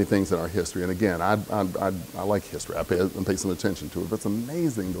in so many things in our history. And again, I like history. I pay some attention to it. But it's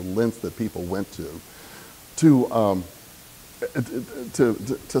amazing the lengths that people went to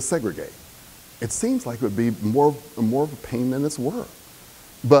segregate. It seems like it would be more of a pain than it's worth,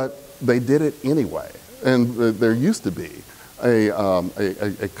 but they did it anyway. And there used to be a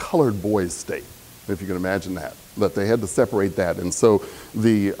colored boys state, if you can imagine that they had to separate that. And so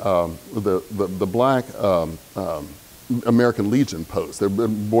the black American Legion post, the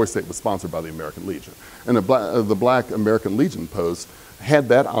Boys State was sponsored by the American Legion, and the black American Legion post had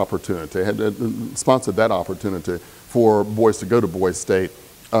that opportunity, sponsored that opportunity for boys to go to Boys State,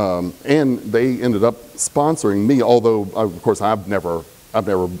 and they ended up sponsoring me. Although, of course, I've never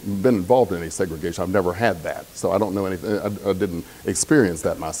been involved in any segregation. I've never had that, so I don't know anything. I didn't experience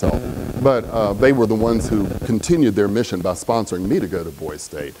that myself. But they were the ones who continued their mission by sponsoring me to go to Boys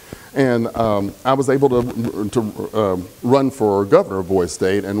State, and I was able to run for governor of Boys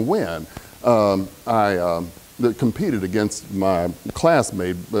State and win. I competed against my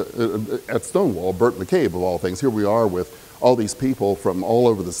classmate at Stonewall, Bert McCabe, of all things. Here we are with all these people from all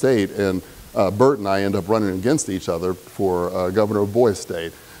over the state, and Bert and I end up running against each other for governor of Boys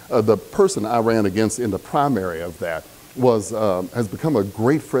State. The person I ran against in the primary of that has become a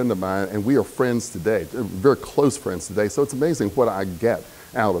great friend of mine, and we are friends today, very close friends today. So it's amazing what I get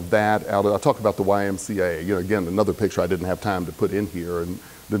out of that. I talk about the YMCA. Again, another picture I didn't have time to put in here, and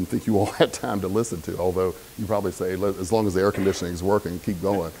didn't think you all had time to listen to. Although you probably say, as long as the air conditioning is working, keep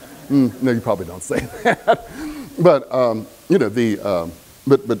going. No, you probably don't say that. But I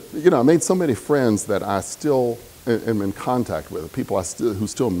made so many friends that I still am in contact with, people who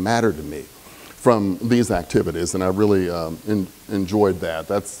still matter to me from these activities, and I really enjoyed that.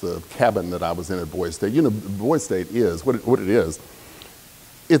 That's the cabin that I was in at Boys State. Boys State is what it is.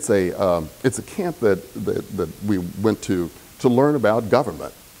 It's a camp that we went to learn about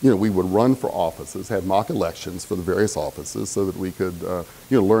government. We would run for offices, have mock elections for the various offices, so that we could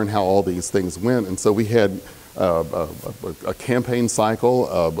learn how all these things went. And so we had a campaign cycle,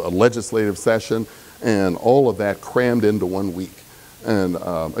 a legislative session, and all of that crammed into 1 week. And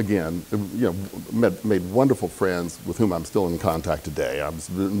again, made wonderful friends with whom I'm still in contact today. I'm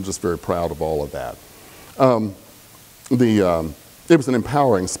just very proud of all of that. It was an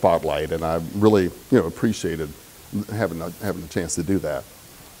empowering spotlight, and I really appreciated having a chance to do that.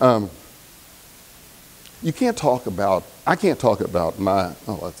 I can't talk about my.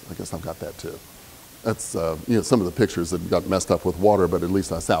 I guess I've got that too. That's some of the pictures that got messed up with water, but at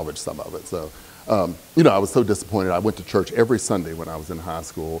least I salvaged some of it. So I was so disappointed. I went to church every Sunday when I was in high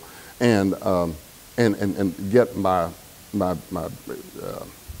school, and get my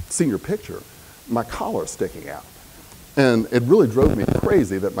senior picture, my collar sticking out, and it really drove me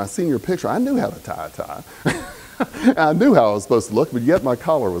crazy that my senior picture. I knew how to tie a tie. I knew how I was supposed to look, but yet my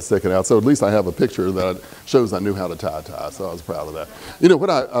collar was sticking out. So at least I have a picture that shows I knew how to tie a tie. So I was proud of that.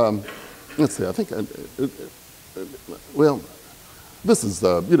 Let's see. I think. This is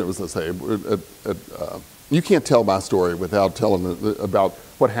as I say, you can't tell my story without telling about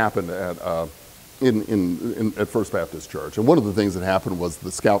what happened at at First Baptist Church. And one of the things that happened was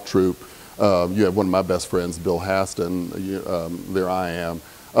the scout troop. You have one of my best friends, Bill Haston. There I am.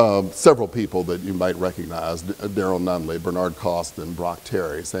 Several people that you might recognize: Daryl Nunley, Bernard Costin, Brock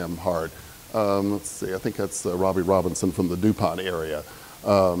Terry, Sam Hart. Let's see, I think that's Robbie Robinson from the DuPont area.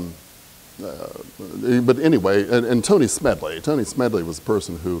 But anyway, and Tony Smedley. Tony Smedley was a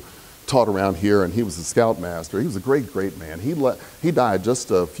person who taught around here, and he was a scoutmaster. He was a great, great man. He died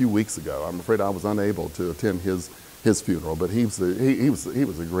just a few weeks ago. I'm afraid I was unable to attend his funeral, but he was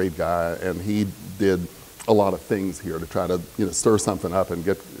a great guy, and he did a lot of things here to try to stir something up and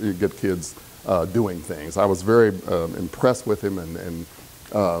get kids doing things. I was very impressed with him and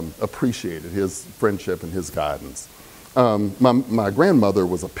appreciated his friendship and his guidance. My grandmother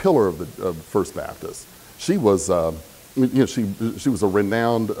was a pillar of First Baptist. She was, she was a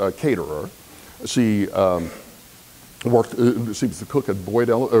renowned caterer. She worked. She was a cook at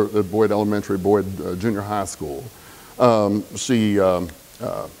Boyd Elementary, Boyd Junior High School. She was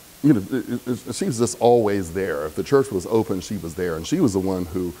just always there. If the church was open, she was there, and she was the one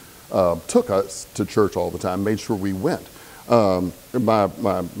who took us to church all the time, made sure we went. My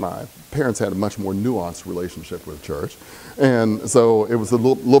parents had a much more nuanced relationship with church, and so it was a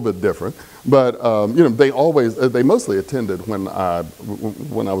little bit different. But they mostly attended when I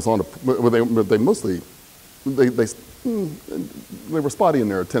was on they were spotty in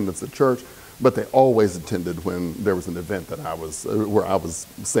their attendance at church, but they always attended when there was an event that where I was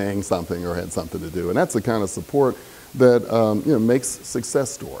saying something or had something to do, and that's the kind of support that makes success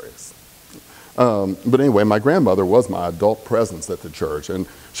stories. But anyway, my grandmother was my adult presence at the church, and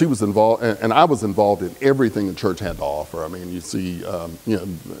she was involved, and I was involved in everything the church had to offer. I mean, you see,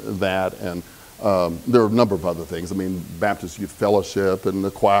 that, and there are a number of other things. I mean, Baptist Youth Fellowship and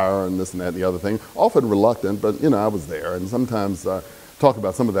the choir and this and that and the other thing. Often reluctant, but I was there, and sometimes talk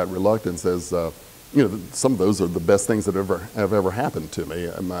about some of that reluctance as some of those are the best things that have ever happened to me.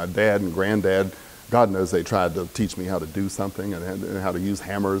 My dad and granddad, God knows they tried to teach me how to do something and how to use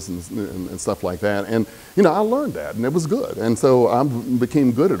hammers and stuff like that. And, I learned that, and it was good. And so I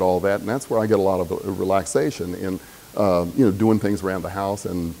became good at all that, and that's where I get a lot of relaxation in, doing things around the house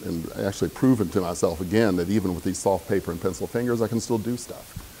and actually proving to myself again that even with these soft paper and pencil fingers, I can still do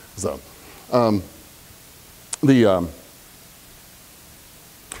stuff. So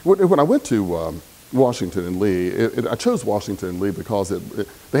when I went to Washington and Lee, I chose Washington and Lee because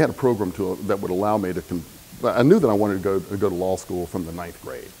they had a program that would allow me to. I knew that I wanted to go to law school from the 9th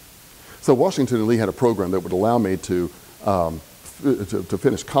grade, so Washington and Lee had a program that would allow me to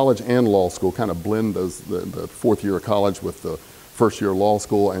finish college and law school, kind of blend the 4th year of college with the 1st year of law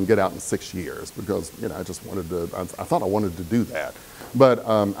school and get out in 6 years because I just wanted to. I thought I wanted to do that, but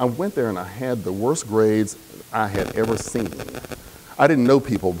I went there and I had the worst grades I had ever seen. I didn't know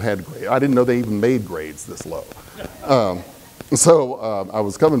people had grades. I didn't know they even made grades this low. So I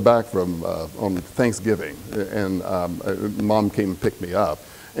was coming back from on Thanksgiving, and Mom came and picked me up.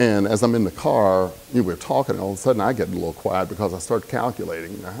 And as I'm in the car, we were talking, and all of a sudden I get a little quiet because I start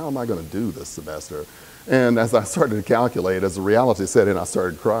calculating, how am I going to do this semester? And as I started to calculate, as the reality set in, I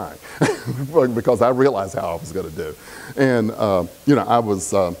started crying because I realized how I was going to do. And, I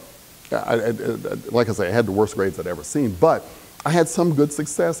was, like I say, I had the worst grades I'd ever seen, but I had some good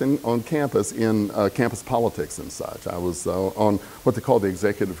success on campus in campus politics and such. I was on what they call the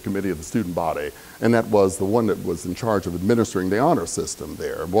executive committee of the student body, and that was the one that was in charge of administering the honor system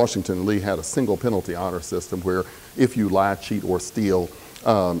there. Washington and Lee had a single penalty honor system where if you lie, cheat, or steal,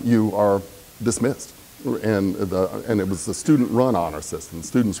 you are dismissed. And it was the student-run honor system.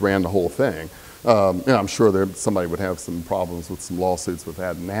 Students ran the whole thing. I'm sure somebody would have some problems with some lawsuits with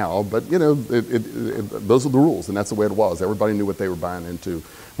that now, but those are the rules, and that's the way it was. Everybody knew what they were buying into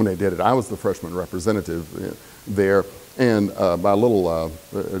when they did it. I was the freshman representative there, and my little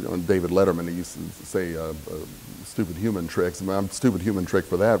David Letterman, he used to say stupid human tricks. My stupid human trick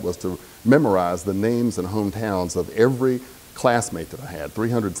for that was to memorize the names and hometowns of every classmate that I had,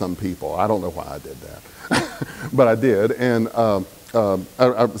 300-some people. I don't know why I did that, but I did, and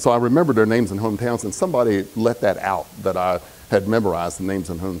so I remembered their names and hometowns, and somebody let that out, that I had memorized the names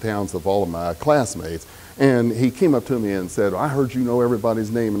and hometowns of all of my classmates. And he came up to me and said, I heard you know everybody's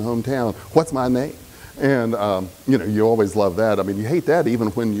name and hometown. What's my name? And, you always love that. I mean, you hate that even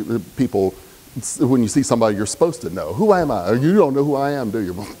when when you see somebody you're supposed to know. Who am I? You don't know who I am, do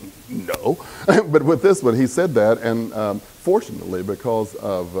you? No. But with this one, he said that, and fortunately, because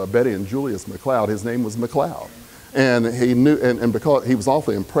of Betty and Julius McLeod, his name was McLeod. And he knew, and because he was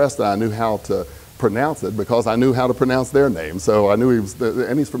awfully impressed that I knew how to pronounce it because I knew how to pronounce their name. So I knew he was,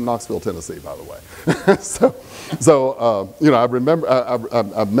 and he's from Knoxville, Tennessee, by the way. so you know,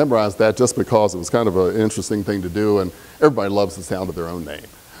 I've memorized that just because it was kind of an interesting thing to do, and everybody loves the sound of their own name.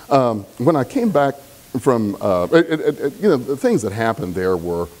 When I came back from, you know, the things that happened there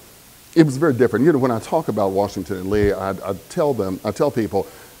were, it was very different. You know, when I talk about Washington and Lee, I tell people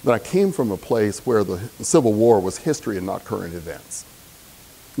that I came from a place where the Civil War was history and not current events.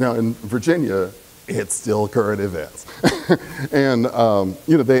 Now in Virginia, it's still current events. And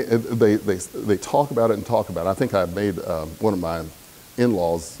you know, they talk about it and talk about it. I think I made one of my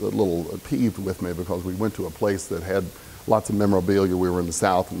in-laws a little peeved with me because we went to a place that had lots of memorabilia. We were in the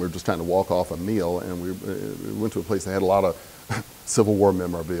South and we were just trying to walk off a meal, and we went to a place that had a lot of Civil War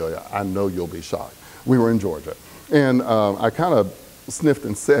memorabilia. I know you'll be shocked. We were in Georgia. And I kind of sniffed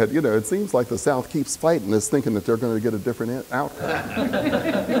and said, you know, it seems like the South keeps fighting this, thinking that they're going to get a different outcome.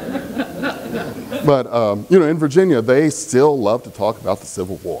 But, you know, in Virginia, they still love to talk about the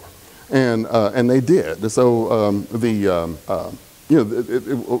Civil War. And they did. So you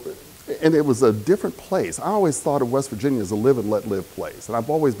know, and it was a different place. I always thought of West Virginia as a live and let live place. And I've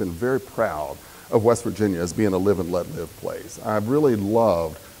always been very proud of West Virginia as being a live and let live place. I really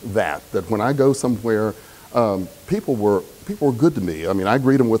loved that when I go somewhere, people were good to me. I mean, I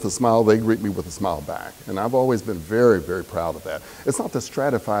greet them with a smile, they greet me with a smile back. And I've always been very, very proud of that. It's not the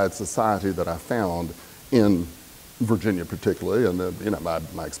stratified society that I found in Virginia particularly, and you know,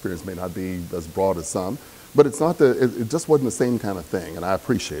 my experience may not be as broad as some, but it's not it just wasn't the same kind of thing, and I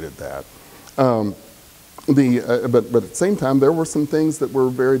appreciated that. But at the same time, there were some things that were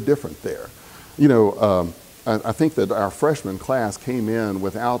very different there. You know, I think that our freshman class came in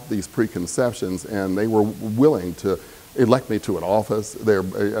without these preconceptions, and they were willing to elect me to an office. I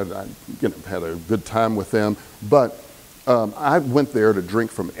you know, had a good time with them, but I went there to drink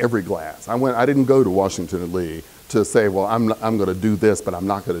from every glass. I didn't go to Washington and Lee to say, well, I'm going to do this, but I'm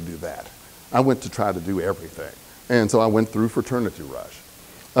not going to do that. I went to try to do everything, and so I went through fraternity rush.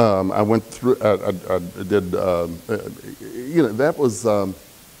 I went through. I did. You know, that was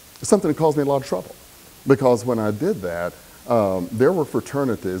something that caused me a lot of trouble, because when I did that, there were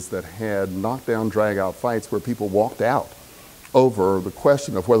fraternities that had knockdown, drag-out fights where people walked out over the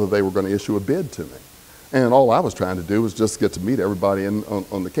question of whether they were going to issue a bid to me. And all I was trying to do was just get to meet everybody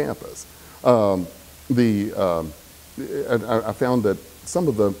on the campus. I found that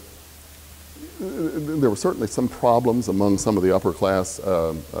there were certainly some problems among some of the upper class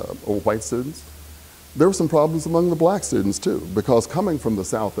white students. There were some problems among the black students too, because coming from the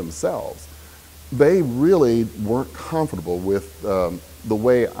South themselves, they really weren't comfortable with the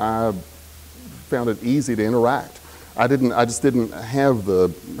way I found it easy to interact. I just didn't have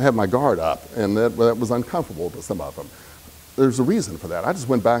my guard up, and that was uncomfortable to some of them. There's a reason for that. I just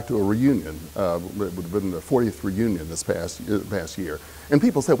went back to a reunion. It would have been the 40th reunion this past year, and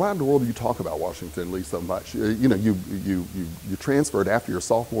people say, "Why in the world do you talk about Washington Lee so much? You know, you transferred after your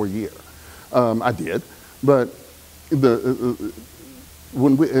sophomore year." I did, but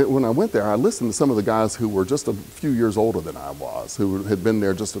when I went there, I listened to some of the guys who were just a few years older than I was, who had been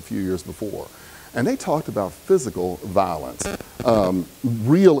there just a few years before. And they talked about physical violence,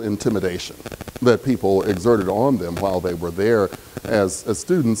 real intimidation that people exerted on them while they were there as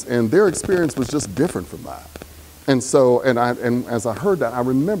students, and their experience was just different from mine. And so, and as I heard that, I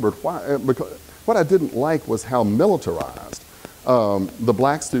remembered why, because what I didn't like was how militarized the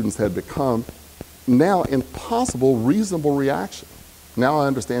black students had become. Now, impossible reasonable reaction. Now I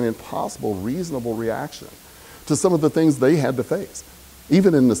understand impossible reasonable reaction to some of the things they had to face.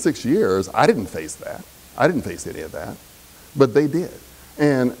 Even in the 6 years, I didn't face that. I didn't face any of that, but they did.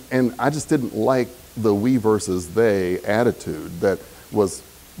 And I just didn't like the we versus they attitude that was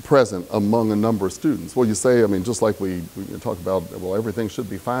present among a number of students. Well, you say, I mean, just like we talk about, well, everything should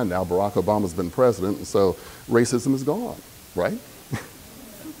be fine now. Barack Obama's been president, and so racism is gone, right?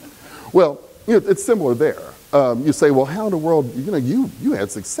 Well, you know, it's similar there. You say, well, how in the world, you know, you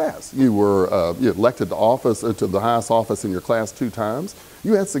had success. You were elected to office, to the highest office in your class 2 times.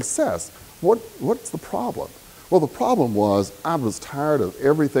 You had success. What's the problem? Well, the problem was I was tired of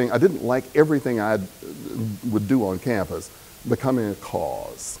everything. I didn't like everything I would do on campus becoming a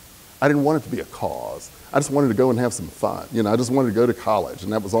cause. I didn't want it to be a cause. I just wanted to go and have some fun. You know, I just wanted to go to college,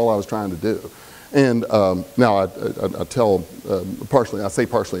 and that was all I was trying to do. And now I tell partially, I say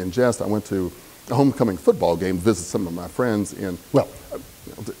partially in jest, I went to a homecoming football game, visit some of my friends in, well,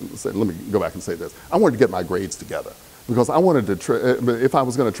 let me go back and say this. I wanted to get my grades together because I wanted to, if I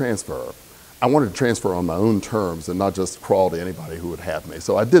was going to transfer, I wanted to transfer on my own terms and not just crawl to anybody who would have me.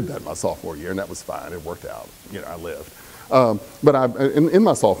 So I did that my sophomore year, and that was fine. It worked out. You know, I lived. But in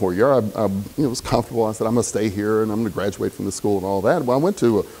my sophomore year, I was comfortable. I said, I'm going to stay here and I'm going to graduate from the school and all that. Well, I went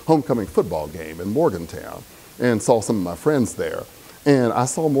to a homecoming football game in Morgantown and saw some of my friends there. And I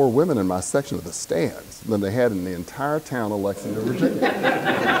saw more women in my section of the stands than they had in the entire town of Lexington, Virginia.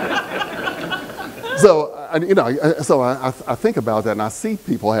 So, I think about that and I see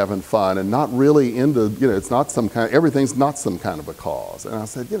people having fun and not really into, it's not everything's not some kind of a cause. And I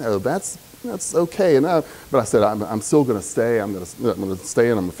said, that's okay. But I said, I'm still going to stay. I'm going to stay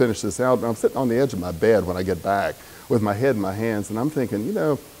and I'm going to finish this out. And I'm sitting on the edge of my bed when I get back with my head in my hands and I'm thinking,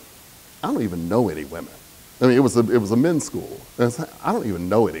 I don't even know any women. I mean, it was a men's school. And I said, I don't even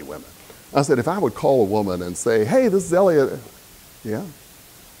know any women. I said, if I would call a woman and say, hey, this is Elliot. Yeah.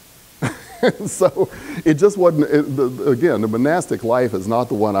 So it just wasn't, again, the monastic life is not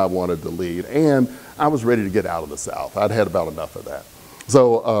the one I wanted to lead. And I was ready to get out of the South. I'd had about enough of that.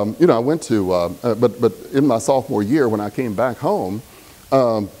 So, I went to, but in my sophomore year when I came back home,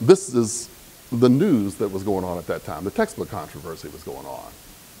 this is the news that was going on at that time. The textbook controversy was going on.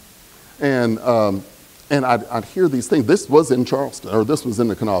 And I'd hear these things. This was in Charleston, or this was in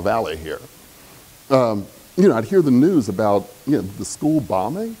the Kanawha Valley here. I'd hear the news about the school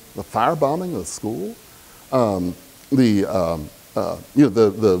bombing, the firebombing of the school, the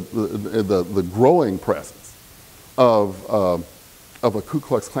growing presence of a Ku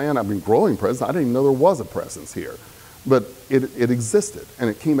Klux Klan. I mean, growing presence. I didn't even know there was a presence here, but it existed and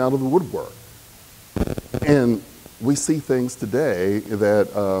it came out of the woodwork. And we see things today that,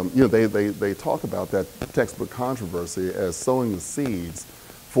 they talk about that textbook controversy as sowing the seeds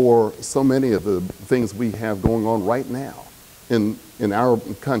for so many of the things we have going on right now in our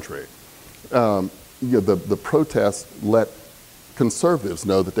country. The protests let conservatives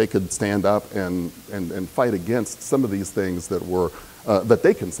know that they could stand up and fight against some of these things that were, that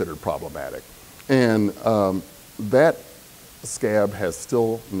they considered problematic. And that scab has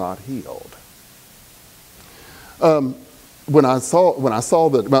still not healed. When I saw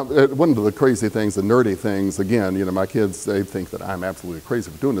that, one of the crazy things, the nerdy things, again, my kids, they think that I'm absolutely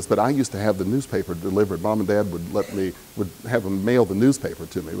crazy for doing this, but I used to have the newspaper delivered. Mom and Dad would have them mail the newspaper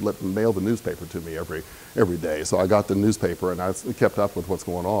to me, every day. So I got the newspaper and I kept up with what's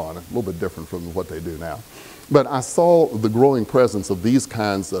going on, a little bit different from what they do now. But I saw the growing presence of these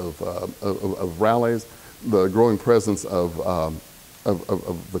kinds of rallies, the growing presence of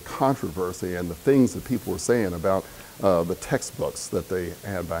the controversy and the things that people were saying about the textbooks that they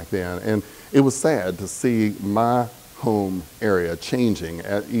had back then. And it was sad to see my home area changing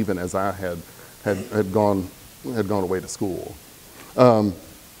even as I had gone away to school.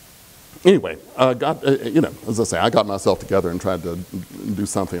 Anyway, as I say, I got myself together and tried to do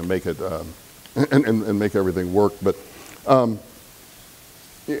something and make it and make everything work. But I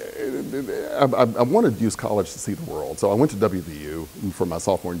wanted to use college to see the world. So I went to WVU for my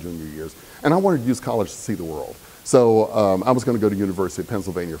sophomore and junior years, and I wanted to use college to see the world. So I was going to go to University of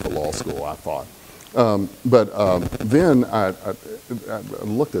Pennsylvania for law school, I thought. Then I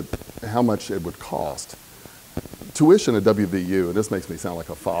looked at how much it would cost. Tuition at WVU, and this makes me sound like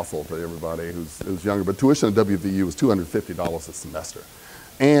a fossil to everybody who's younger, but tuition at WVU was $250 a semester.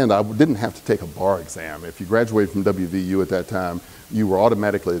 And I didn't have to take a bar exam. If you graduated from WVU at that time, you were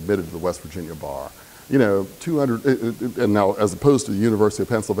automatically admitted to the West Virginia bar. And now as opposed to the University of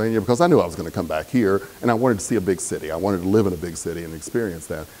Pennsylvania, because I knew I was going to come back here, and I wanted to see a big city. I wanted to live in a big city and experience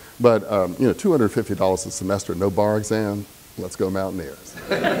that. But $250 a semester, no bar exam. Let's go Mountaineers.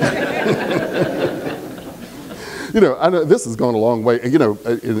 I know this has gone a long way.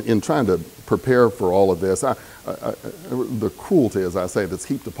 In trying to prepare for all of this, the cruelty, as I say, that's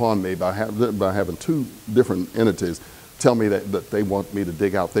heaped upon me by having two different entities tell me that they want me to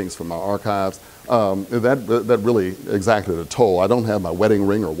dig out things from my archives. That really exacted a toll. I don't have my wedding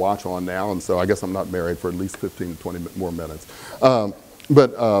ring or watch on now, and so I guess I'm not married for at least 15 to 20 more minutes. So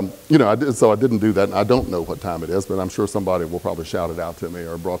I didn't do that, and I don't know what time it is, but I'm sure somebody will probably shout it out to me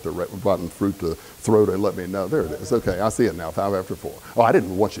or brought the rotten fruit to throw to let me know. There it is. Okay, I see it now, 5 after 4. Oh, I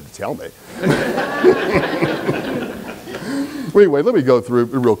didn't want you to tell me. Well, anyway, let me go through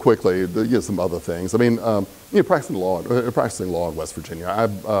real quickly some other things. I mean, practicing law in West Virginia. I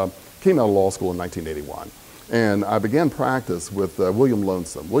came out of law school in 1981, and I began practice with William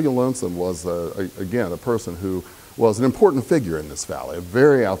Lonesome. William Lonesome was, again, a person who was an important figure in this valley, a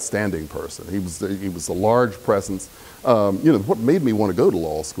very outstanding person. He was a large presence. What made me want to go to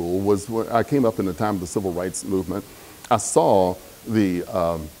law school was when I came up in the time of the civil rights movement. I saw the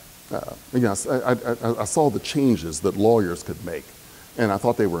I saw the changes that lawyers could make And I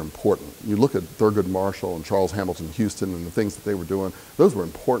thought they were important. You look at Thurgood Marshall and Charles Hamilton Houston and the things that they were doing, those were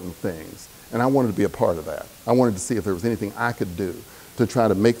important things. And I wanted to be a part of that. I wanted to see if there was anything I could do to try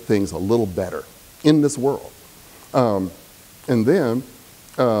to make things a little better in this world. And then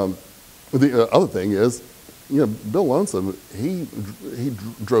the other thing is, Bill Lonesome, he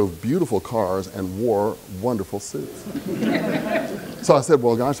drove beautiful cars and wore wonderful suits. So I said,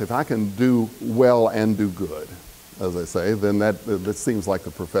 well, gosh, if I can do well and do good, as they say, then that seems like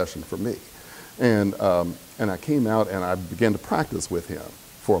the profession for me. And I came out and I began to practice with him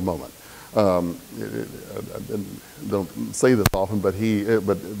for a moment. I don't say this often, but he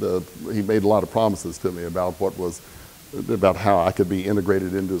made a lot of promises to me about how I could be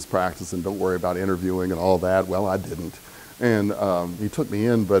integrated into his practice and don't worry about interviewing and all that. Well, I didn't. And he took me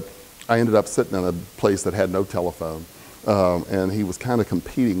in, but I ended up sitting in a place that had no telephone. And he was kind of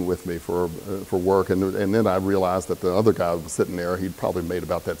competing with me for work. And then I realized that the other guy who was sitting there, he'd probably made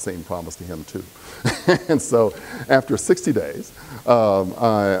about that same promise to him too. And so after 60 days,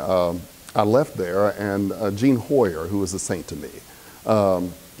 I left there, and Gene Hoyer, who was a saint to me,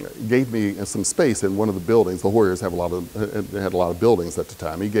 gave me some space in one of the buildings. The Hoyers had a lot of buildings at the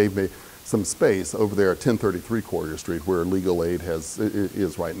time. He gave me some space over there at 1033 Courier Street, where Legal Aid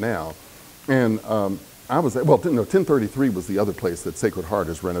is right now. And I was, well, no, 1033 was the other place that Sacred Heart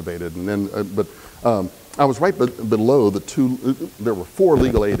is renovated. And then, I was right below the two. There were 4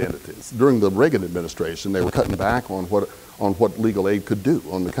 legal aid entities. During the Reagan administration, they were cutting back on what legal aid could do,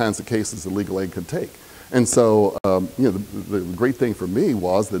 on the kinds of cases that legal aid could take. And so, the great thing for me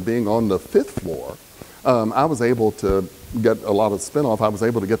was that being on the 5th floor, I was able to get a lot of spinoff. I was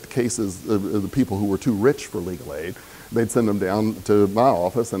able to get the cases, the people who were too rich for legal aid. They'd send them down to my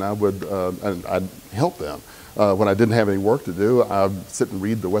office, and I'd help them. When I didn't have any work to do, I'd sit and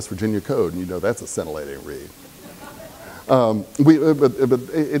read the West Virginia Code, and that's a scintillating read. But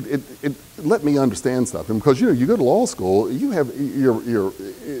it let me understand something, because you go to law school, you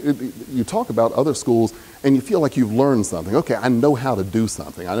talk about other schools, and you feel like you've learned something. Okay, I know how to do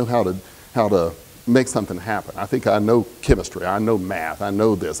something. I know how to make something happen. I think I know chemistry. I know math. I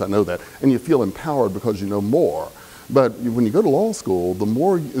know this. I know that, and you feel empowered because you know more. But when you go to law school,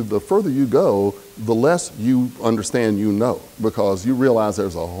 the further you go, the less you understand because you realize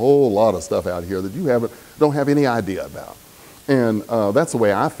there's a whole lot of stuff out here that you don't have any idea about. And that's the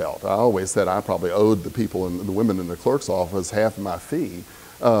way I felt. I always said I probably owed the people and the women in the clerk's office half of my fee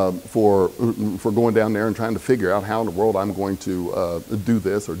for going down there and trying to figure out how in the world I'm going to do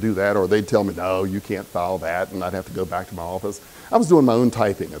this or do that, or they'd tell me, no, you can't file that, and I'd have to go back to my office. I was doing my own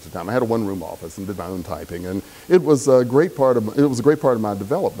typing at the time. I had a one-room office and did my own typing, and it was a great part of my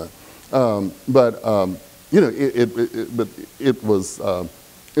development. I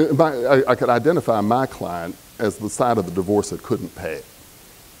could identify my client as the side of the divorce that couldn't pay,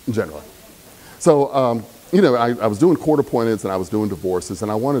 generally. So I was doing court appointments and I was doing divorces,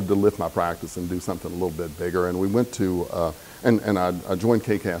 and I wanted to lift my practice and do something a little bit bigger. And we went to I joined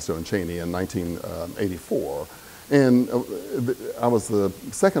K. Casto and Cheney in 1984. And I was the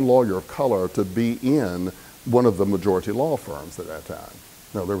second lawyer of color to be in one of the majority law firms at that time.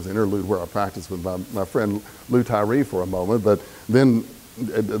 Now, there was an interlude where I practiced with my friend Lou Tyree for a moment, but then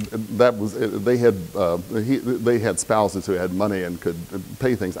they had spouses who had money and could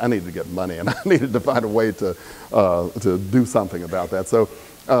pay things. I needed to get money, and I needed to find a way to do something about that. So,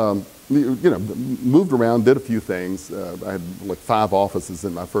 moved around, did a few things. I had like 5 offices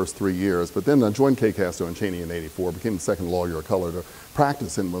in my first 3 years, but then I joined K. Casto and Cheney in '84, became the second lawyer of color to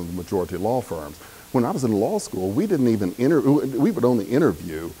practice in one of the majority law firms. When I was in law school, we would only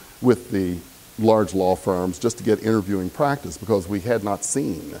interview with the large law firms just to get interviewing practice, because we had not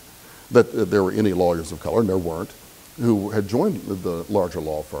seen that there were any lawyers of color, and there weren't, who had joined the larger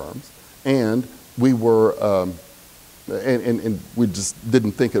law firms, and we were. And we just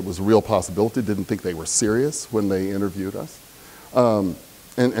didn't think it was a real possibility, didn't think they were serious when they interviewed us. But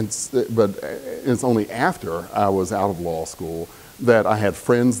it's only after I was out of law school that I had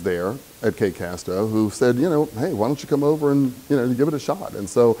friends there at K. Casto who said, hey, why don't you come over and, give it a shot? And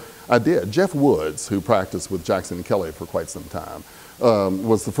so I did. Jeff Woods, who practiced with Jackson and Kelly for quite some time,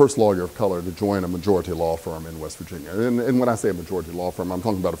 was the first lawyer of color to join a majority law firm in West Virginia. And when I say a majority law firm, I'm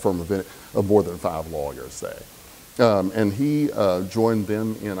talking about a firm of more than 5 lawyers, say. And he joined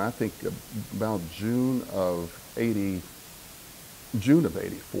them in, I think, about June of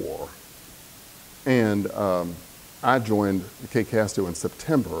 '84. And I joined K. Casto in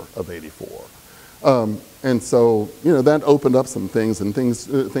September of '84. And so, that opened up some things, and things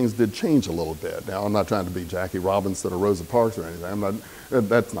did change a little bit. Now, I'm not trying to be Jackie Robinson or Rosa Parks or anything.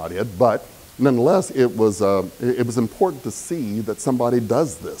 That's not it. But, nonetheless, it was important to see that somebody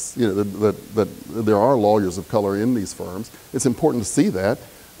does this. You know, that there are lawyers of color in these firms. It's important to see that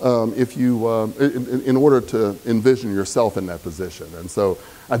if you, in order to envision yourself in that position. And so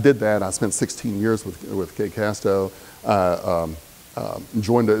I did that. I spent 16 years with Kay Casto.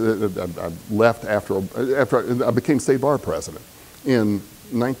 Joined. I left after I became state bar president in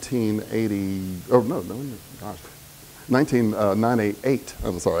 1998.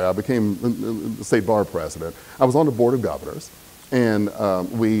 I'm sorry. I became state bar president. I was on the board of governors, and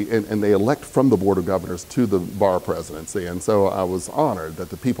they elect from the board of governors to the bar presidency. And so I was honored that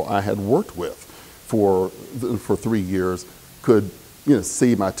the people I had worked with for 3 years could, you know,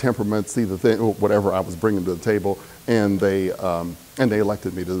 see my temperament, see the thing, whatever I was bringing to the table, and they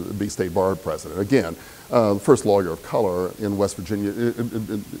elected me to be state bar president. Again, the first lawyer of color in West Virginia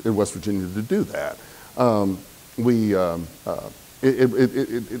to do that. You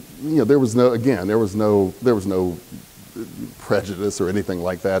know, there was no prejudice or anything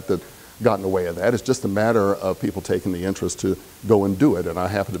like that got in the way of that. It's just a matter of people taking the interest to go and do it, and I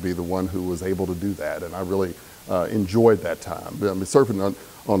happen to be the one who was able to do that, and I really enjoyed that time. I mean, serving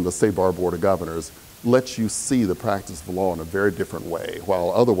on the State Bar Board of Governors lets you see the practice of law in a very different way,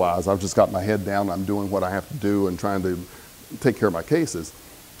 while otherwise I've just got my head down, I'm doing what I have to do and trying to take care of my cases.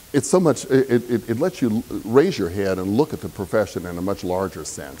 It's so much, it lets you raise your head and look at the profession in a much larger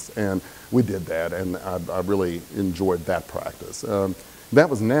sense, and we did that, and I really enjoyed that practice. That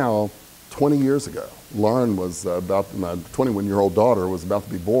was now 20 years ago. Lauren was about, my 21-year-old daughter was about to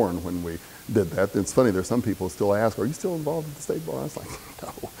be born when we did that. It's funny, there's some people who still ask, are you still involved with the state bar? I was like,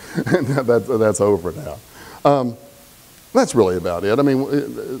 no, and that's over now. That's really about it. I mean,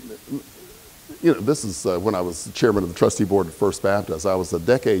 you know, this is when I was chairman of the trustee board at First Baptist. I was a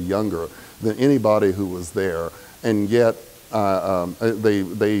decade younger than anybody who was there, and yet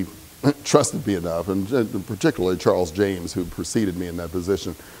they trusted me enough, and particularly Charles James, who preceded me in that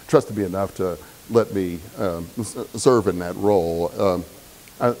position, trusted me enough to let me serve in that role.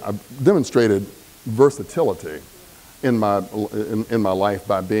 I demonstrated versatility in my life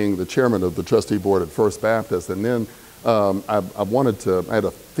by being the chairman of the trustee board at First Baptist, and then I had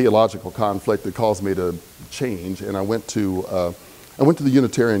a theological conflict that caused me to change, and I went to the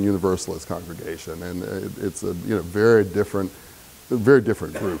Unitarian Universalist congregation, and it's a very different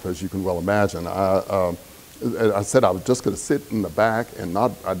group, as you can well imagine. I said I was just going to sit in the back and I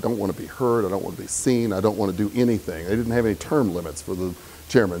don't want to be heard, I don't want to be seen, I don't want to do anything. They didn't have any term limits for the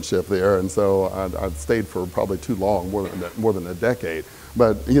chairmanship there, and so I stayed for probably too long, more than a decade.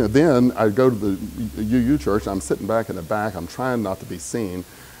 But then I go to the UU church, I'm sitting back in the back, I'm trying not to be seen,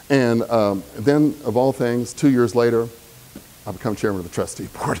 and then of all things, 2 years later, I become chairman of the trustee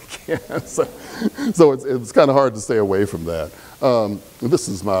board again. so it's kind of hard to stay away from that. This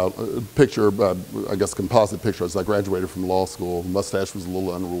is my picture, I guess composite picture as I graduated from law school. Mustache was a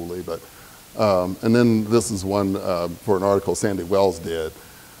little unruly, but and then this is one for an article Sandy Wells did.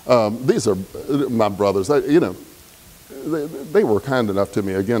 These are my brothers. They were kind enough to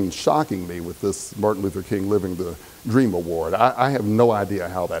me, again, shocking me with this Martin Luther King Living the Dream Award. I have no idea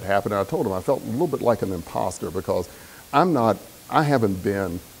how that happened. And I told them I felt a little bit like an imposter because I haven't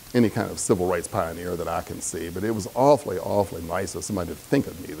been any kind of civil rights pioneer that I can see, but it was awfully, awfully nice of somebody to think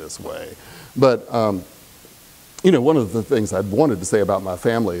of me this way. But, one of the things I'd wanted to say about my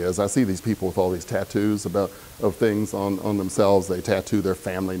family is I see these people with all these tattoos of things on themselves. They tattoo their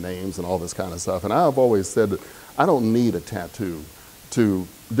family names and all this kind of stuff. And I've always said that I don't need a tattoo to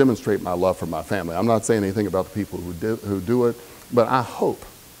demonstrate my love for my family. I'm not saying anything about the people who do it, but I hope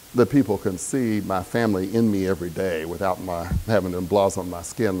that people can see my family in me every day without my having to emblazon my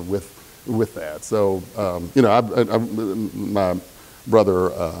skin with that. So,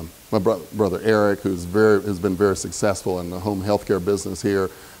 my brother Eric, has been very successful in the home healthcare business here.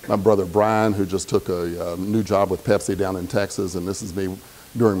 My brother Brian, who just took a new job with Pepsi down in Texas, and this is me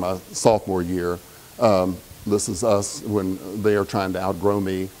during my sophomore year. This is us when they are trying to outgrow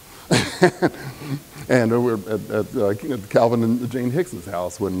me. And we're at Calvin and Jane Hicks's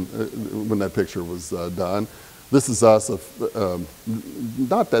house when that picture was done. This is us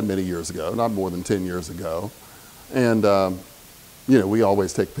not that many years ago, not more than 10 years ago. And, we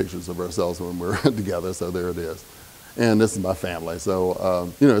always take pictures of ourselves when we're together, so there it is. And this is my family.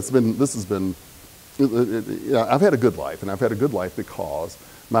 So, I've had a good life, and I've had a good life because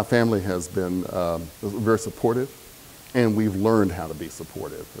my family has been very supportive, and we've learned how to be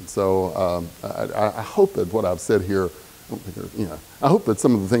supportive. And so I hope that what I've said here, I hope that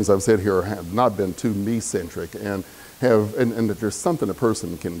some of the things I've said here have not been too me-centric, and that there's something a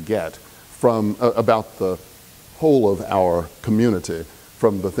person can get from about the whole of our community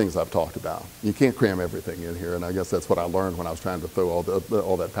from the things I've talked about. You can't cram everything in here, and I guess that's what I learned when I was trying to throw all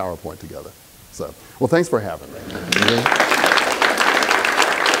that PowerPoint together. So, well, thanks for having me.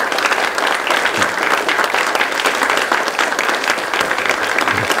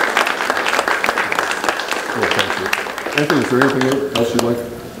 Anthony, is there anything else you'd like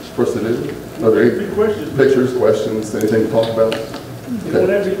for us to do? Are there any pictures, questions, anything to talk about? You don't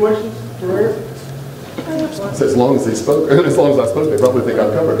have any questions for Eric? So as long as he spoke, as long as I spoke, they probably think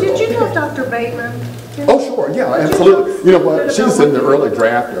I've covered it all. Did you know Dr. Bateman? Oh, sure, yeah, absolutely. You know what? She's in the early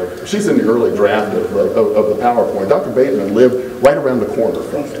draft of the PowerPoint. Dr. Bateman lived right around the corner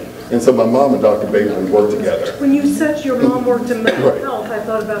from me, and so my mom and Dr. Bateman worked together. When you said your mom worked in mental health, I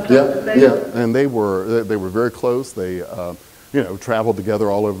thought about Dr. Bateman. Yeah, and they were very close. They you know, traveled together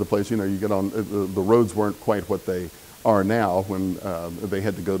all over the place. You know, you get on the roads weren't quite what they are now when they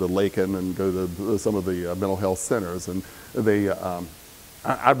had to go to Lakin and go to some of the mental health centers, and they.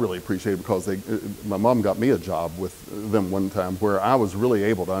 I really appreciate it because my mom got me a job with them one time where I was really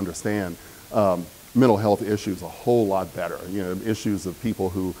able to understand mental health issues a whole lot better. You know, issues of people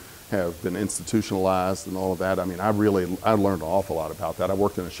who have been institutionalized and all of that. I mean, I learned an awful lot about that. I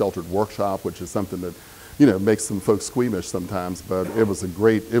worked in a sheltered workshop, which is something that, you know, makes some folks squeamish sometimes, but it was a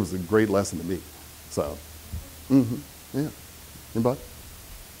great lesson to me. So, yeah. Anybody?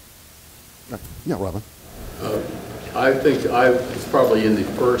 Yeah, Robin. I think I was probably in the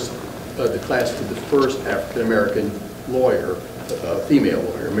class to the first African-American lawyer, female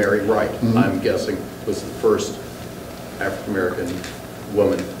lawyer, Mary Wright, I'm guessing, was the first African-American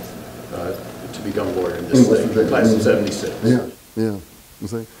woman to become a lawyer in this state, class of 76. Yeah, yeah. You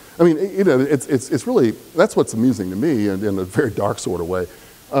see? I mean, you know, it's really, that's what's amusing to me, and in a very dark sort of way,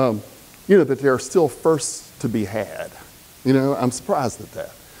 you know, that there are still firsts to be had. You know, I'm surprised at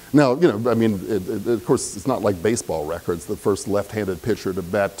that. Now, you know, I mean, of course, it's not like baseball records. The first left-handed pitcher to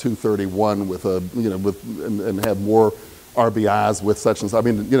bat 231 with a, you know, and have more RBIs with such and such.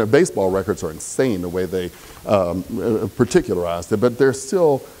 I mean, you know, baseball records are insane the way they particularized it, but there's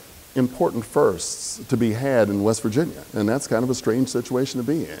still important firsts to be had in West Virginia, and that's kind of a strange situation to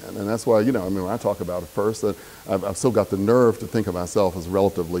be in. And that's why, you know, I mean, when I talk about a first, I've still got the nerve to think of myself as a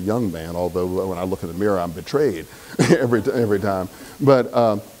relatively young man, although when I look in the mirror, I'm betrayed every time. But,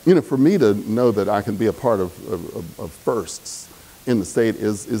 you know, for me to know that I can be a part of firsts in the state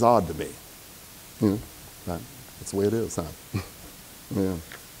is odd to me. You know, that's the way it is, huh? Yeah.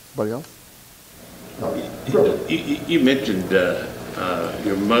 Anybody else? You mentioned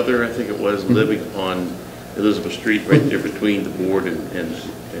your mother, I think it was, living on Elizabeth Street, right there between the board and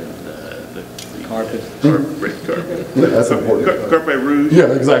the carpet. Red carpet. Yeah, that's important. Carpet rouge.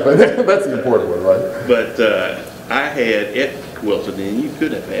 Yeah, exactly. That's the important one, right? But I had at Wilson, and you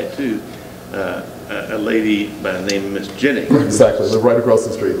could have had too, a lady by the name of Miss Jennings. Exactly, live right across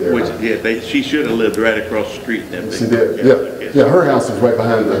the street there. Which, yeah, she should have lived right across the street. She did, yeah. Yeah, her house was right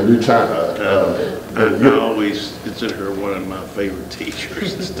behind the new China. I always consider her one of my favorite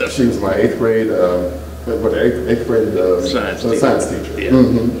teachers and stuff. She was my eighth grade science teacher. Yeah.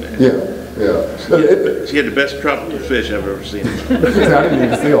 Yeah. She had the best tropical fish I've ever seen. I didn't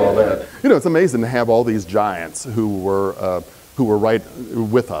even see all that. You know, it's amazing to have all these giants who were right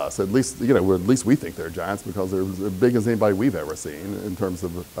with us. At least, you know, at least we think they're giants because they're as big as anybody we've ever seen in terms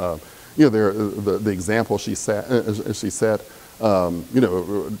of, you know, the example she set. You know,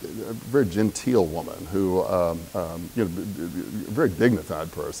 a very genteel woman who, you know, very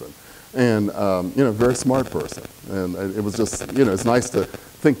dignified person, and you know, very smart person. And it was just, you know, it's nice to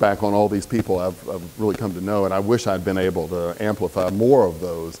think back on all these people I've really come to know, and I wish I'd been able to amplify more of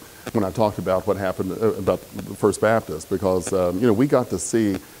those when I talked about what happened about the First Baptist, because you know, we got to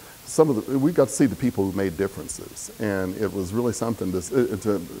see the people who made differences, and it was really something to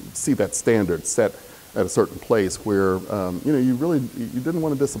see that standard set at a certain place where you know, you didn't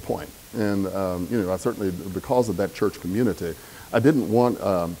want to disappoint, and you know, I certainly, because of that church community, I didn't want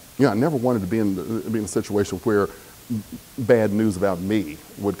you know, I never wanted to be in a situation where bad news about me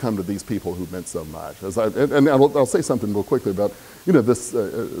would come to these people who meant so much. And I'll say something real quickly about, you know, this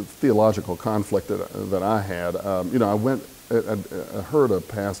theological conflict that I had. You know, I heard a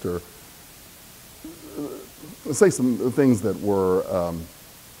pastor say some things that were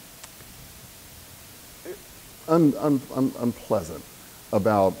unpleasant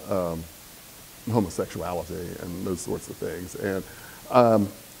about homosexuality and those sorts of things. And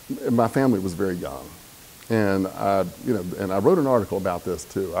my family was very young. And I wrote an article about this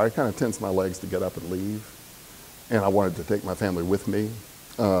too. I kind of tensed my legs to get up and leave, and I wanted to take my family with me.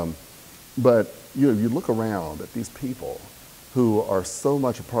 But you know, you look around at these people who are so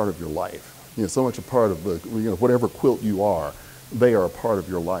much a part of your life, you know, so much a part of the, you know, whatever quilt you are, they are a part of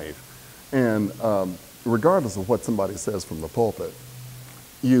your life. And regardless of what somebody says from the pulpit,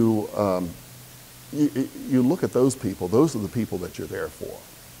 you look at those people. Those are the people that you're there for.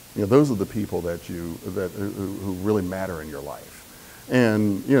 You know, those are the people that who really matter in your life.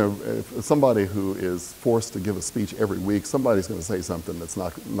 And you know, if somebody who is forced to give a speech every week, somebody's going to say something that's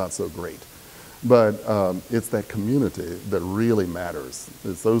not so great. But it's that community that really matters.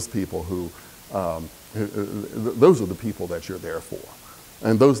 It's those people those are the people that you're there for,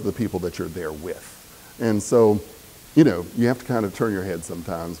 and those are the people that you're there with. And so, you know, you have to kind of turn your head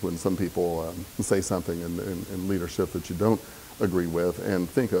sometimes when some people say something in leadership that you don't agree with, and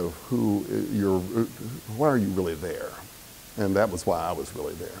think of why are you really there? And that was why I was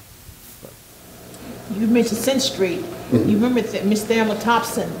really there. You mentioned Cent Street. You remember Miss Thelma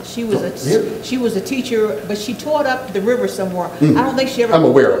Thompson? She was a teacher, but she taught up the river somewhere. I don't think she ever. I'm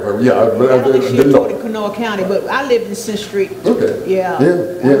aware of her. Yeah, I don't think she ever taught in Kanawha County. But I lived in Cent Street. Okay. Yeah.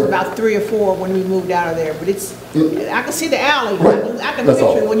 I was about 3 or 4 when we moved out of there. But I can see the alley. Right. I can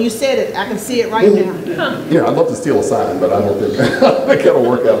picture it when you said it. I can see it right now. Yeah, I'd love to steal a sign, but I don't think that'll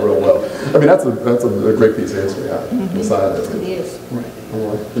work out real well. I mean, that's a great piece of history. The sign is. It is. Right.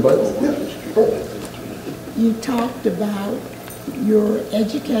 All right. Anybody else? Yeah. You talked about your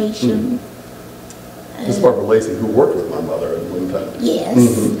education. This is Barbara Lacey, who worked with my mother at one time. Yes.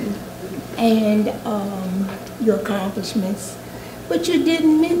 And your accomplishments. But you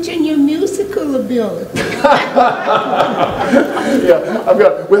didn't mention your musical ability. Yeah, I've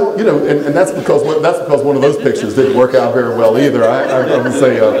got, well, you know, and that's because one of those pictures didn't work out very well either. I would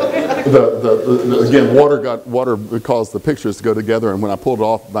say, again, water caused the pictures to go together, and when I pulled it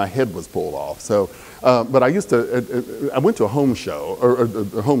off, my head was pulled off. So, but I went to a home show, or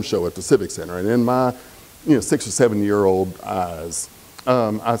a home show at the Civic Center, and in my, 6 or 7-year-old eyes,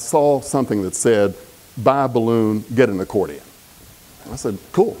 I saw something that said, buy a balloon, get an accordion. I said,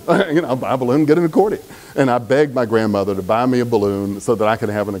 cool, I'll buy a balloon, get an accordion. And I begged my grandmother to buy me a balloon so that I could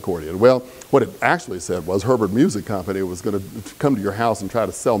have an accordion. Well, what it actually said was Herbert Music Company was going to come to your house and try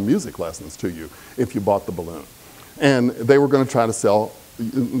to sell music lessons to you if you bought the balloon. And they were going to try to sell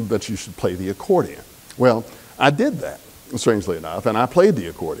that you should play the accordion. Well, I did that, strangely enough, and I played the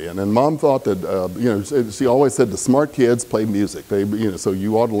accordion. And Mom thought that, she always said the smart kids play music. So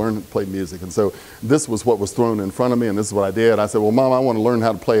you ought to learn to play music. And so this was what was thrown in front of me, and this is what I did. I said, well, Mom, I want to learn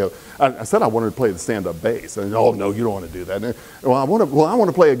how to play I said I wanted to play the stand-up bass. And, oh, no, you don't want to do that. And, I want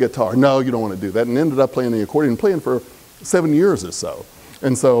to play a guitar. No, you don't want to do that. And ended up playing the accordion, playing for 7 years or so.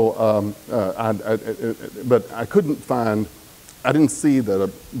 And so, but I couldn't find, I didn't see that a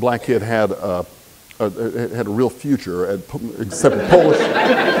black kid had a real future except for Polish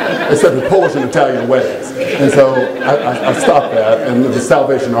and Italian weddings. And so I stopped that, and the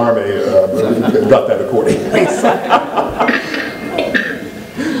Salvation Army got that accordion.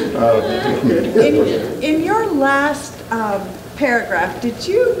 In your last paragraph, did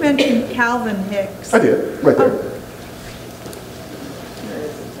you mention Calvin Hicks? I did, right there.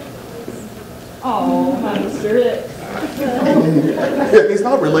 Oh, Mr. Hicks. Yeah, he's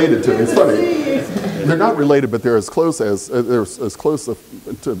not related to me. It's funny. They're not related, but they're as close as as close to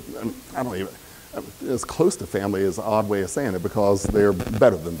family is an odd way of saying it, because they're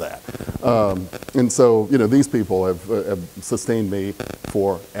better than that. And so, these people have sustained me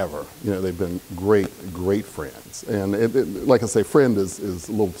forever. They've been great friends. And like I say, friend is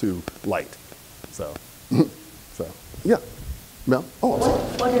a little too light. So, yeah. Mel? Oh, I'm sorry.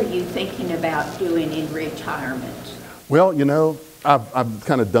 What are you thinking about doing in retirement? Well, I've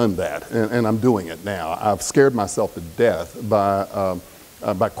kind of done that, and I'm doing it now. I've scared myself to death by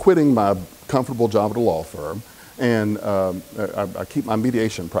quitting my comfortable job at a law firm, and I keep my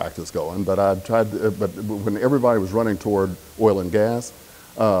mediation practice going. But but when everybody was running toward oil and gas,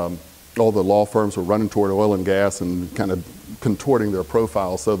 all the law firms were running toward oil and gas and kind of contorting their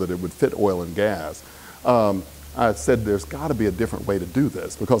profile so that it would fit oil and gas. I said there's got to be a different way to do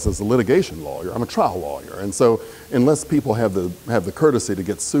this, because as a litigation lawyer, I'm a trial lawyer, and so unless people have the courtesy to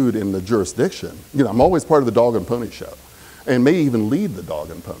get sued in the jurisdiction, I'm always part of the dog and pony show, and may even lead the dog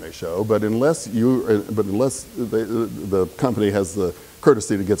and pony show, but unless the company has the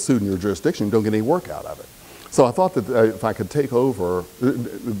courtesy to get sued in your jurisdiction, you don't get any work out of it. So I thought that if I could take over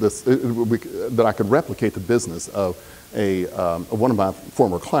this, that I could replicate the business of one of my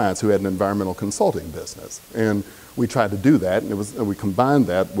former clients who had an environmental consulting business, and we tried to do that, and we combined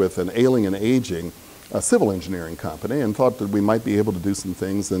that with an ailing and aging civil engineering company, and thought that we might be able to do some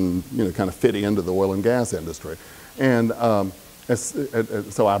things and kind of fit into the oil and gas industry. And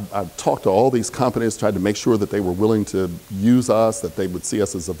so I talked to all these companies, tried to make sure that they were willing to use us, that they would see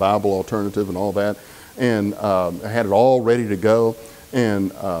us as a viable alternative and all that. And I had it all ready to go.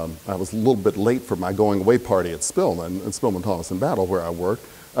 And I was a little bit late for my going away party at Spillman Thomas and Battle, where I worked.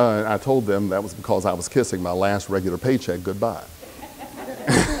 And I told them that was because I was kissing my last regular paycheck goodbye.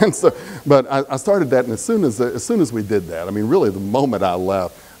 And so, but I started that, and as soon as we did that, I mean, really the moment I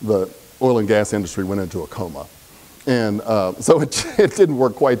left, the oil and gas industry went into a coma. And so it didn't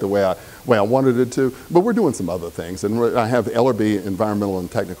work quite the way I wanted it to, but we're doing some other things. And I have LRB Environmental and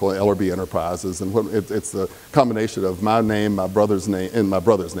Technical, LRB Enterprises, and it's the combination of my name, my brother's name, and my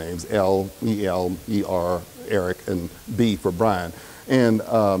brother's names, L-E-L-E-R, Eric, and B for Brian. And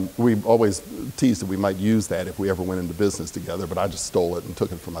we always teased that we might use that if we ever went into business together, but I just stole it and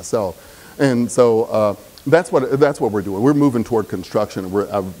took it for myself. And so that's what we're doing. We're moving toward construction.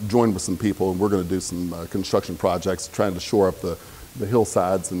 I've joined with some people, and we're going to do some construction projects, trying to shore up the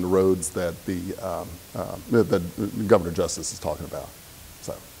hillsides and the roads that that Governor Justice is talking about.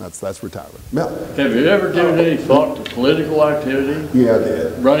 So that's retirement. Mel. Have you ever given any thought to political activity? Yeah, I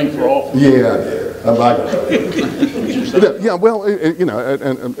did. Running for office? Yeah, I did. Yeah, well, you know,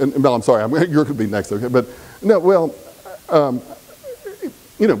 and Mel, I'm sorry, you're going to be next, okay? But no, well,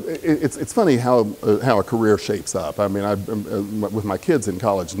 you know, it's funny how a career shapes up. I mean, with my kids in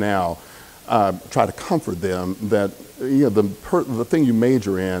college now, I try to comfort them that, you know, the thing you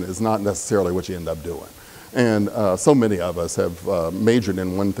major in is not necessarily what you end up doing. And so many of us have majored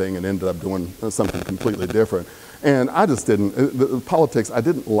in one thing and ended up doing something completely different. And I just didn't, politics, I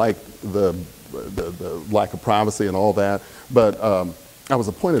didn't like the lack of privacy and all that, but I was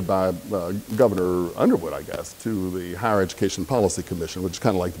appointed by Governor Underwood, I guess, to the Higher Education Policy Commission, which is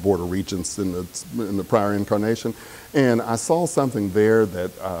kind of like the Board of Regents in the prior incarnation. And I saw something there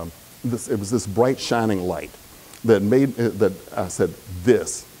that, it was this bright shining light that that I said,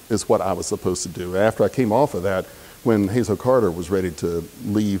 this is what I was supposed to do. After I came off of that, when Hazel Carter was ready to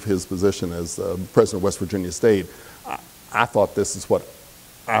leave his position as president of West Virginia State, I thought this is what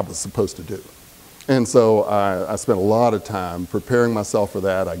I was supposed to do. And so I spent a lot of time preparing myself for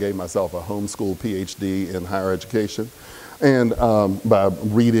that. I gave myself a homeschool PhD in higher education, and by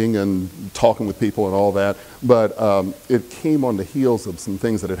reading and talking with people and all that. But it came on the heels of some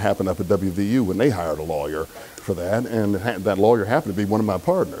things that had happened up at WVU when they hired a lawyer for that, and that lawyer happened to be one of my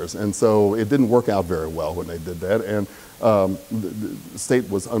partners. And so it didn't work out very well when they did that, and the state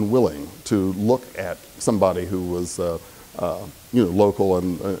was unwilling to look at somebody who was you know, local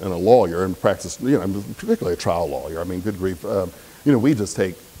and a lawyer and practice, you know, particularly a trial lawyer. I mean, good grief, you know,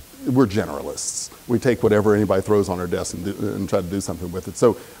 we're generalists. We take whatever anybody throws on our desk and try to do something with it.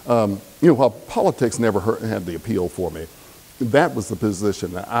 So, you know, while politics never had the appeal for me, that was the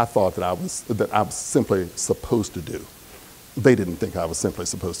position that I thought that I was simply supposed to do. They didn't think I was simply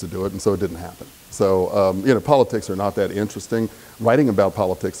supposed to do it, and so it didn't happen. So, you know, politics are not that interesting. Writing about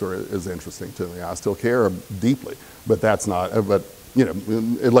politics is interesting to me. I still care deeply, but that's not, but, you know,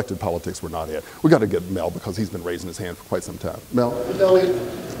 elected politics were not it. We got to get Mel, because he's been raising his hand for quite some time. Mel? Elliot,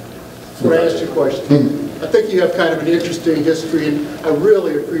 before I ask you a question, I think you have kind of an interesting history, and I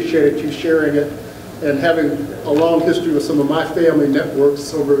really appreciated you sharing it and having a long history with some of my family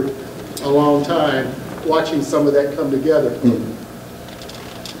networks over a long time, watching some of that come together.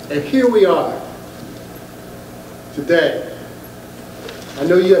 And here we are today. I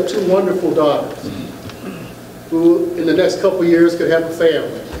know you have two wonderful daughters who in the next couple of years could have a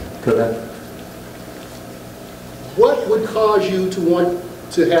family. Could I? What would cause you to want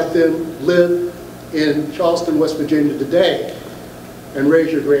to have them live in Charleston, West Virginia today and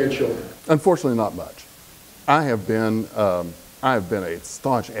raise your grandchildren? Unfortunately, not much. I have been a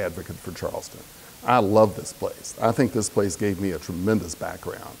staunch advocate for Charleston. I love this place. I think this place gave me a tremendous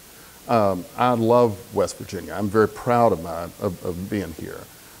background. I love West Virginia. I'm very proud of being here.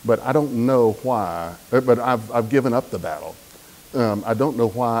 But I don't know why, but I've given up the battle. I don't know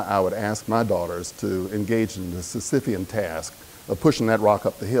why I would ask my daughters to engage in the Sisyphean task of pushing that rock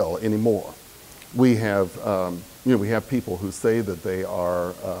up the hill anymore. We have, you know, we have people who say that they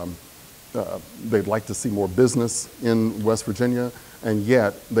are, they'd like to see more business in West Virginia, and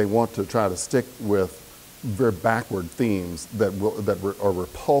yet they want to try to stick with very backward themes that are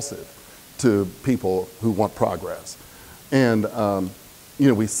repulsive to people who want progress. And you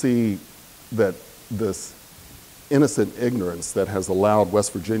know, we see that this innocent ignorance that has allowed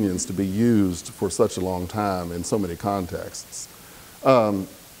West Virginians to be used for such a long time in so many contexts,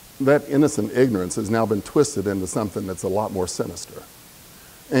 that innocent ignorance has now been twisted into something that's a lot more sinister.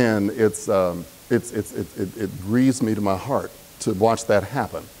 And it grieves me to my heart to watch that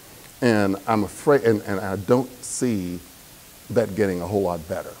happen. And I'm afraid, and I don't see that getting a whole lot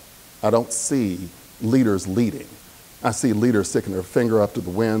better. I don't see leaders leading. I see leaders sticking their finger up to the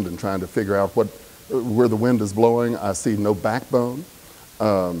wind and trying to figure out where the wind is blowing. I see no backbone.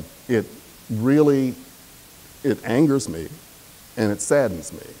 It really, it angers me and it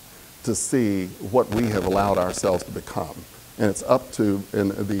saddens me to see what we have allowed ourselves to become. And it's up to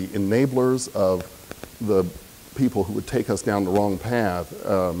the enablers of the people who would take us down the wrong path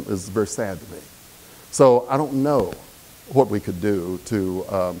is very sad to me. So I don't know what we could do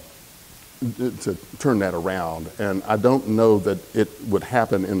to turn that around. And I don't know that it would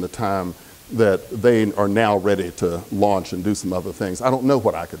happen in the time that they are now ready to launch and do some other things. I don't know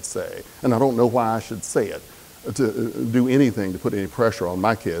what I could say, and I don't know why I should say it, to do anything to put any pressure on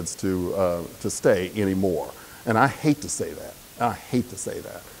my kids to stay anymore. And I hate to say that. I hate to say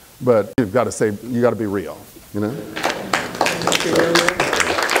that. But you've got to say, you got to be real, you know?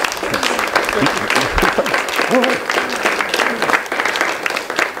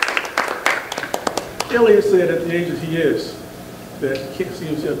 Elliot said at the age that he is that he can't see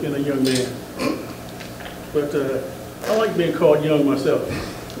himself being a young man. But I like being called young myself.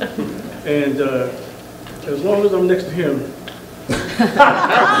 And as long as I'm next to him,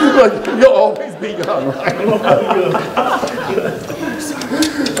 you'll always be young, right?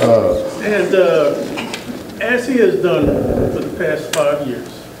 And as he has done for the past 5 years,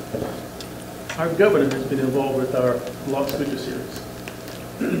 our governor has been involved with our Block Speaker Series.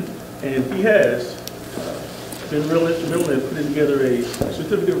 And he has been real instrumental in putting together a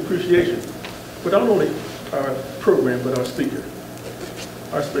certificate of appreciation for not only our program, but our speaker.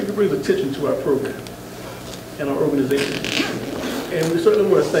 Our speaker brings attention to our program and our organization. And we certainly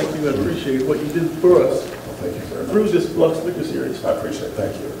want to thank you and appreciate what you did for us through this Block Speaker Series. I appreciate it,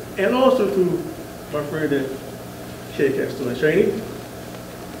 thank you. And also through my friend at K. Castle and Cheney,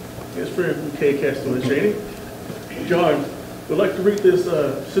 his friend from K. Castle and Cheney. John would like to read this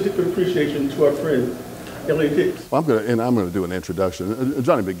certificate of appreciation to our friend Elliot Hicks. Well, I'm going to do an introduction.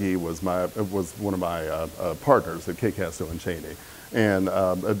 Johnny McGee was one of my partners at K. Castle and Cheney, and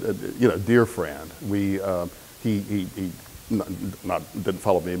dear friend. He didn't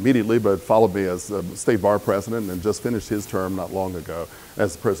follow me immediately, but followed me as state bar president, and just finished his term not long ago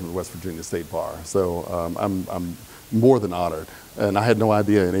as the president of West Virginia State Bar. So I'm more than honored, and I had no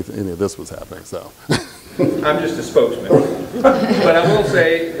idea any of this was happening. So I'm just a spokesman, but I will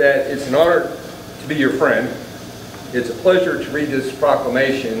say that it's an honor to be your friend. It's a pleasure to read this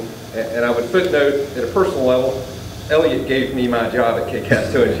proclamation, and I would footnote at a personal level, Elliot gave me my job at K.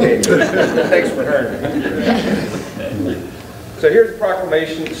 Castle and Cheney. Thanks for hiring me. So here's the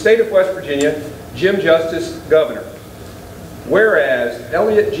proclamation. State of West Virginia, Jim Justice, Governor. Whereas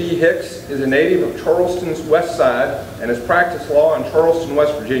Elliot G. Hicks is a native of Charleston's west side and has practiced law in Charleston,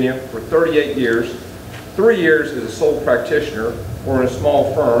 West Virginia for 38 years, 3 years as a sole practitioner or in a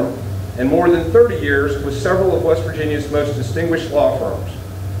small firm, and more than 30 years with several of West Virginia's most distinguished law firms.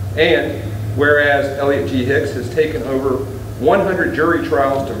 And whereas Elliot G. Hicks has taken over 100 jury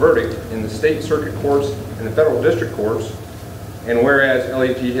trials to verdict in the state circuit courts and the federal district courts, and whereas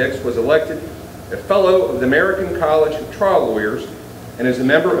Elliot G. Hicks was elected a fellow of the American College of Trial Lawyers and is a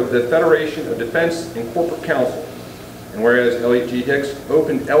member of the Federation of Defense and Corporate Counsel, and whereas Elliot G. Hicks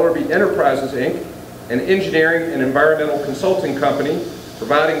opened Ellerby Enterprises, Inc., an engineering and environmental consulting company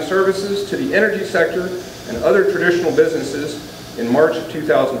providing services to the energy sector and other traditional businesses in March of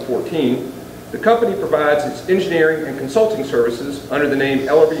 2014, the company provides its engineering and consulting services under the name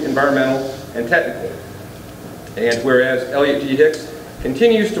Ellerby Environmental and Technical. And whereas Elliot G. Hicks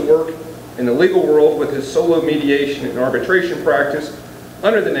continues to work in the legal world with his solo mediation and arbitration practice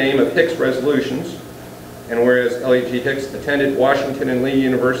under the name of Hicks Resolutions, and whereas Elliot G. Hicks attended Washington and Lee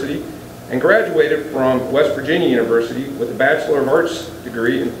University and graduated from West Virginia University with a Bachelor of Arts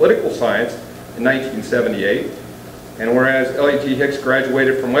degree in Political Science in 1978, and whereas Elliot G. Hicks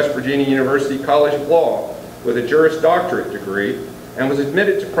graduated from West Virginia University College of Law with a Juris Doctorate degree and was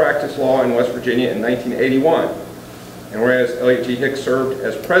admitted to practice law in West Virginia in 1981, and whereas Elliot G. Hicks served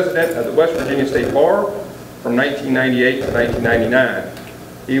as president of the West Virginia State Bar from 1998 to 1999.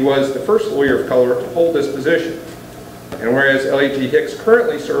 He was the first lawyer of color to hold this position. And whereas Elliot G. Hicks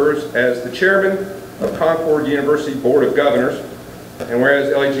currently serves as the chairman of Concord University Board of Governors, and whereas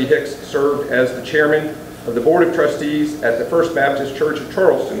Elliot G. Hicks served as the chairman of the Board of Trustees at the First Baptist Church of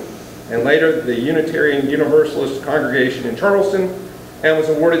Charleston, and later the Unitarian Universalist Congregation in Charleston, and was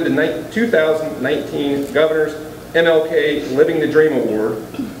awarded the 2019 Governor's MLK Living the Dream Award.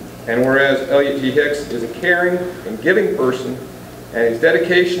 And whereas Elliot G. Hicks is a caring and giving person, and his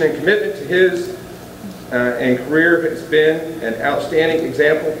dedication and commitment to his and career has been an outstanding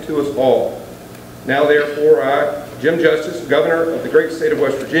example to us all. Now therefore I, Jim Justice, Governor of the great state of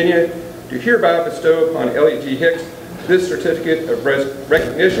West Virginia, do hereby bestow upon Elliot G. Hicks this certificate of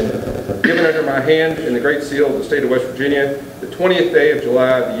recognition, given under my hand in the Great Seal of the State of West Virginia, the 20th day of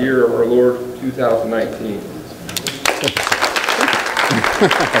July, the year of our Lord, 2019. It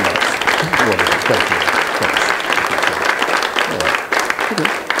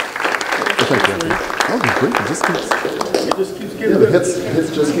just keeps getting the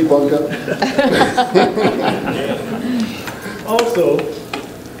hits just keep on going. Also,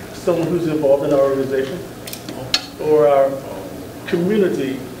 someone who's involved in our organization or our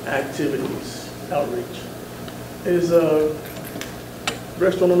community activities, outreach, is a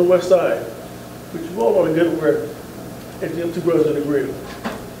restaurant on the west side, which you all ought to get where at the Two Brothers and the Grill.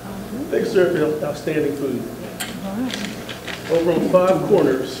 They serve outstanding food. Over on 5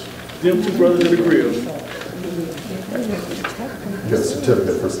 corners, them Two Brothers and the Grill. You got a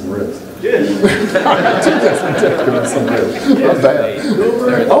certificate for some ribs. Yes. Certificate for some ribs. Not bad.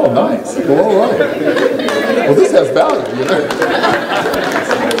 Oh, nice. Well, all right. Well, this has value, you know.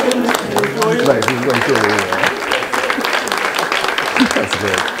 Thanks. That's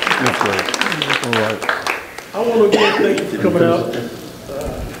great. That's great. All right. I want to again thank you for coming out.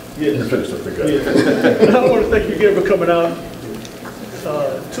 Yes. You finished with the guy. Yes. I want to thank you again for coming out.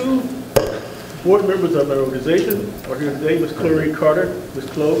 2 board members of our organization are here today, Ms. Clarine Carter, Ms.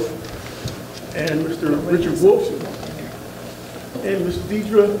 Clove, and Mr. Richard Wolf, and Ms.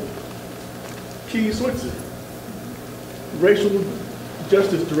 Deidre Key Switzer, Racial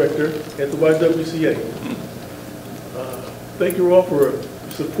Justice Director at the YWCA. Thank you all for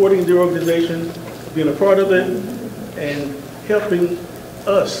supporting the organization, being a part of it, and helping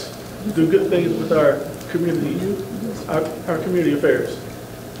us do good things with our community, our community affairs.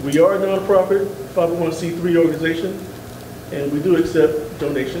 We are a nonprofit 501c3 organization, and we do accept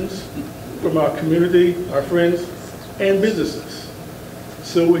donations from our community, our friends, and businesses.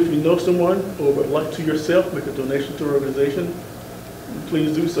 So if you know someone or would like to yourself make a donation to our organization,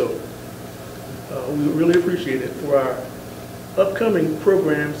 please do so. We really appreciate it for our upcoming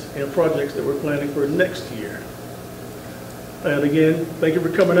programs and projects that we're planning for next year. And again, thank you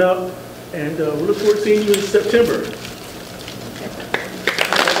for coming out, and we look forward to seeing you in September.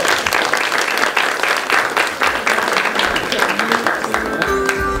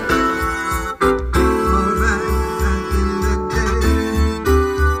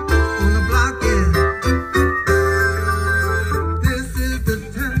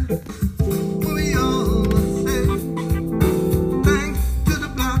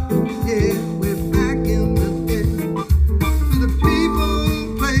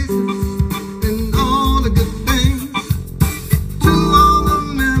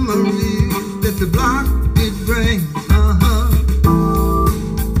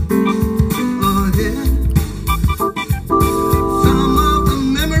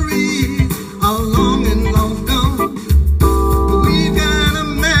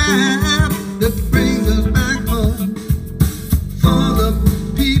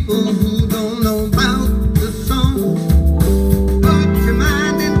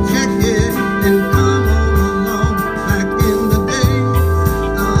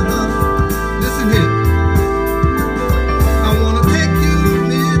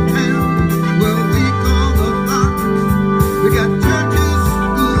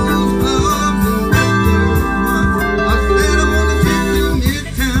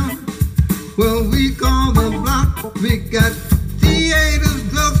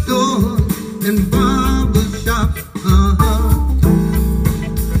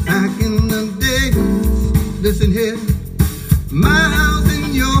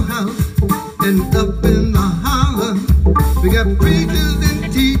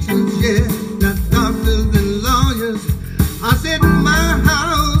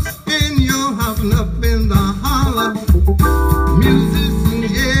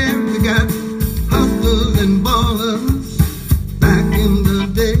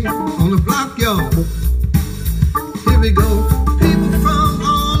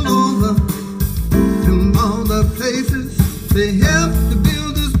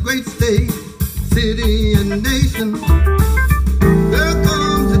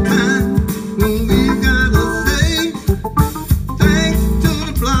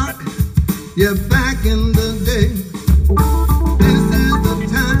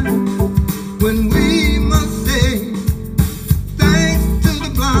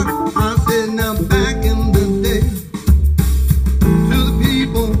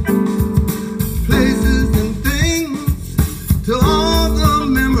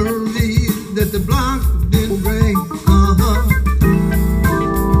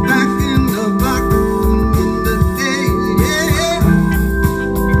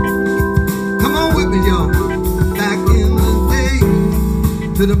 Back in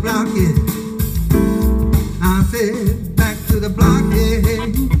to the block, yeah. I said back to the block, yeah.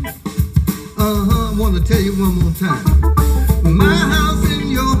 I want to tell you one more time. My house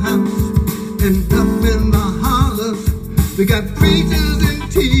and your house, and up in the hollers, we got preachers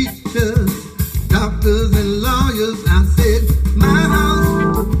and teachers, doctors and lawyers. I said my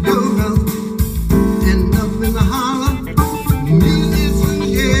house, your house, and up in the holler, musicians,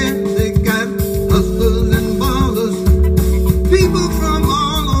 yeah, they got hustlers and ballers. People from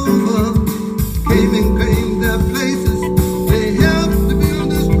all over came and claimed their places. They helped to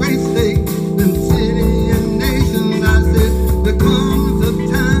build this great state and city and nation. I said there comes a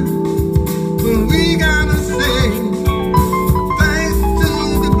time when we gotta say thanks to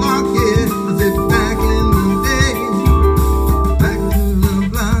the block, yeah. I said back in the day, back to the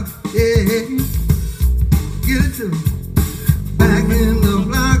block, yeah. Get it to me. Back in the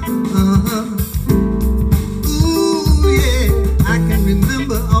block, Ooh, yeah. I can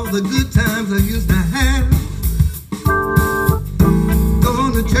remember all the good times I used to have.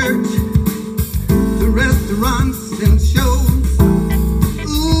 Going to church, to restaurants and shows.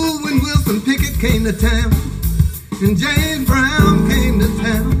 Ooh, when Wilson Pickett came to town, and James Brown came to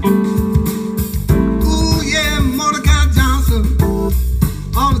town. Ooh, yeah, Mordecai Johnson,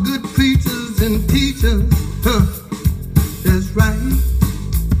 all the good preachers and teachers, that's right,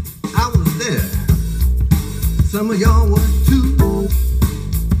 I was there. Some of y'all were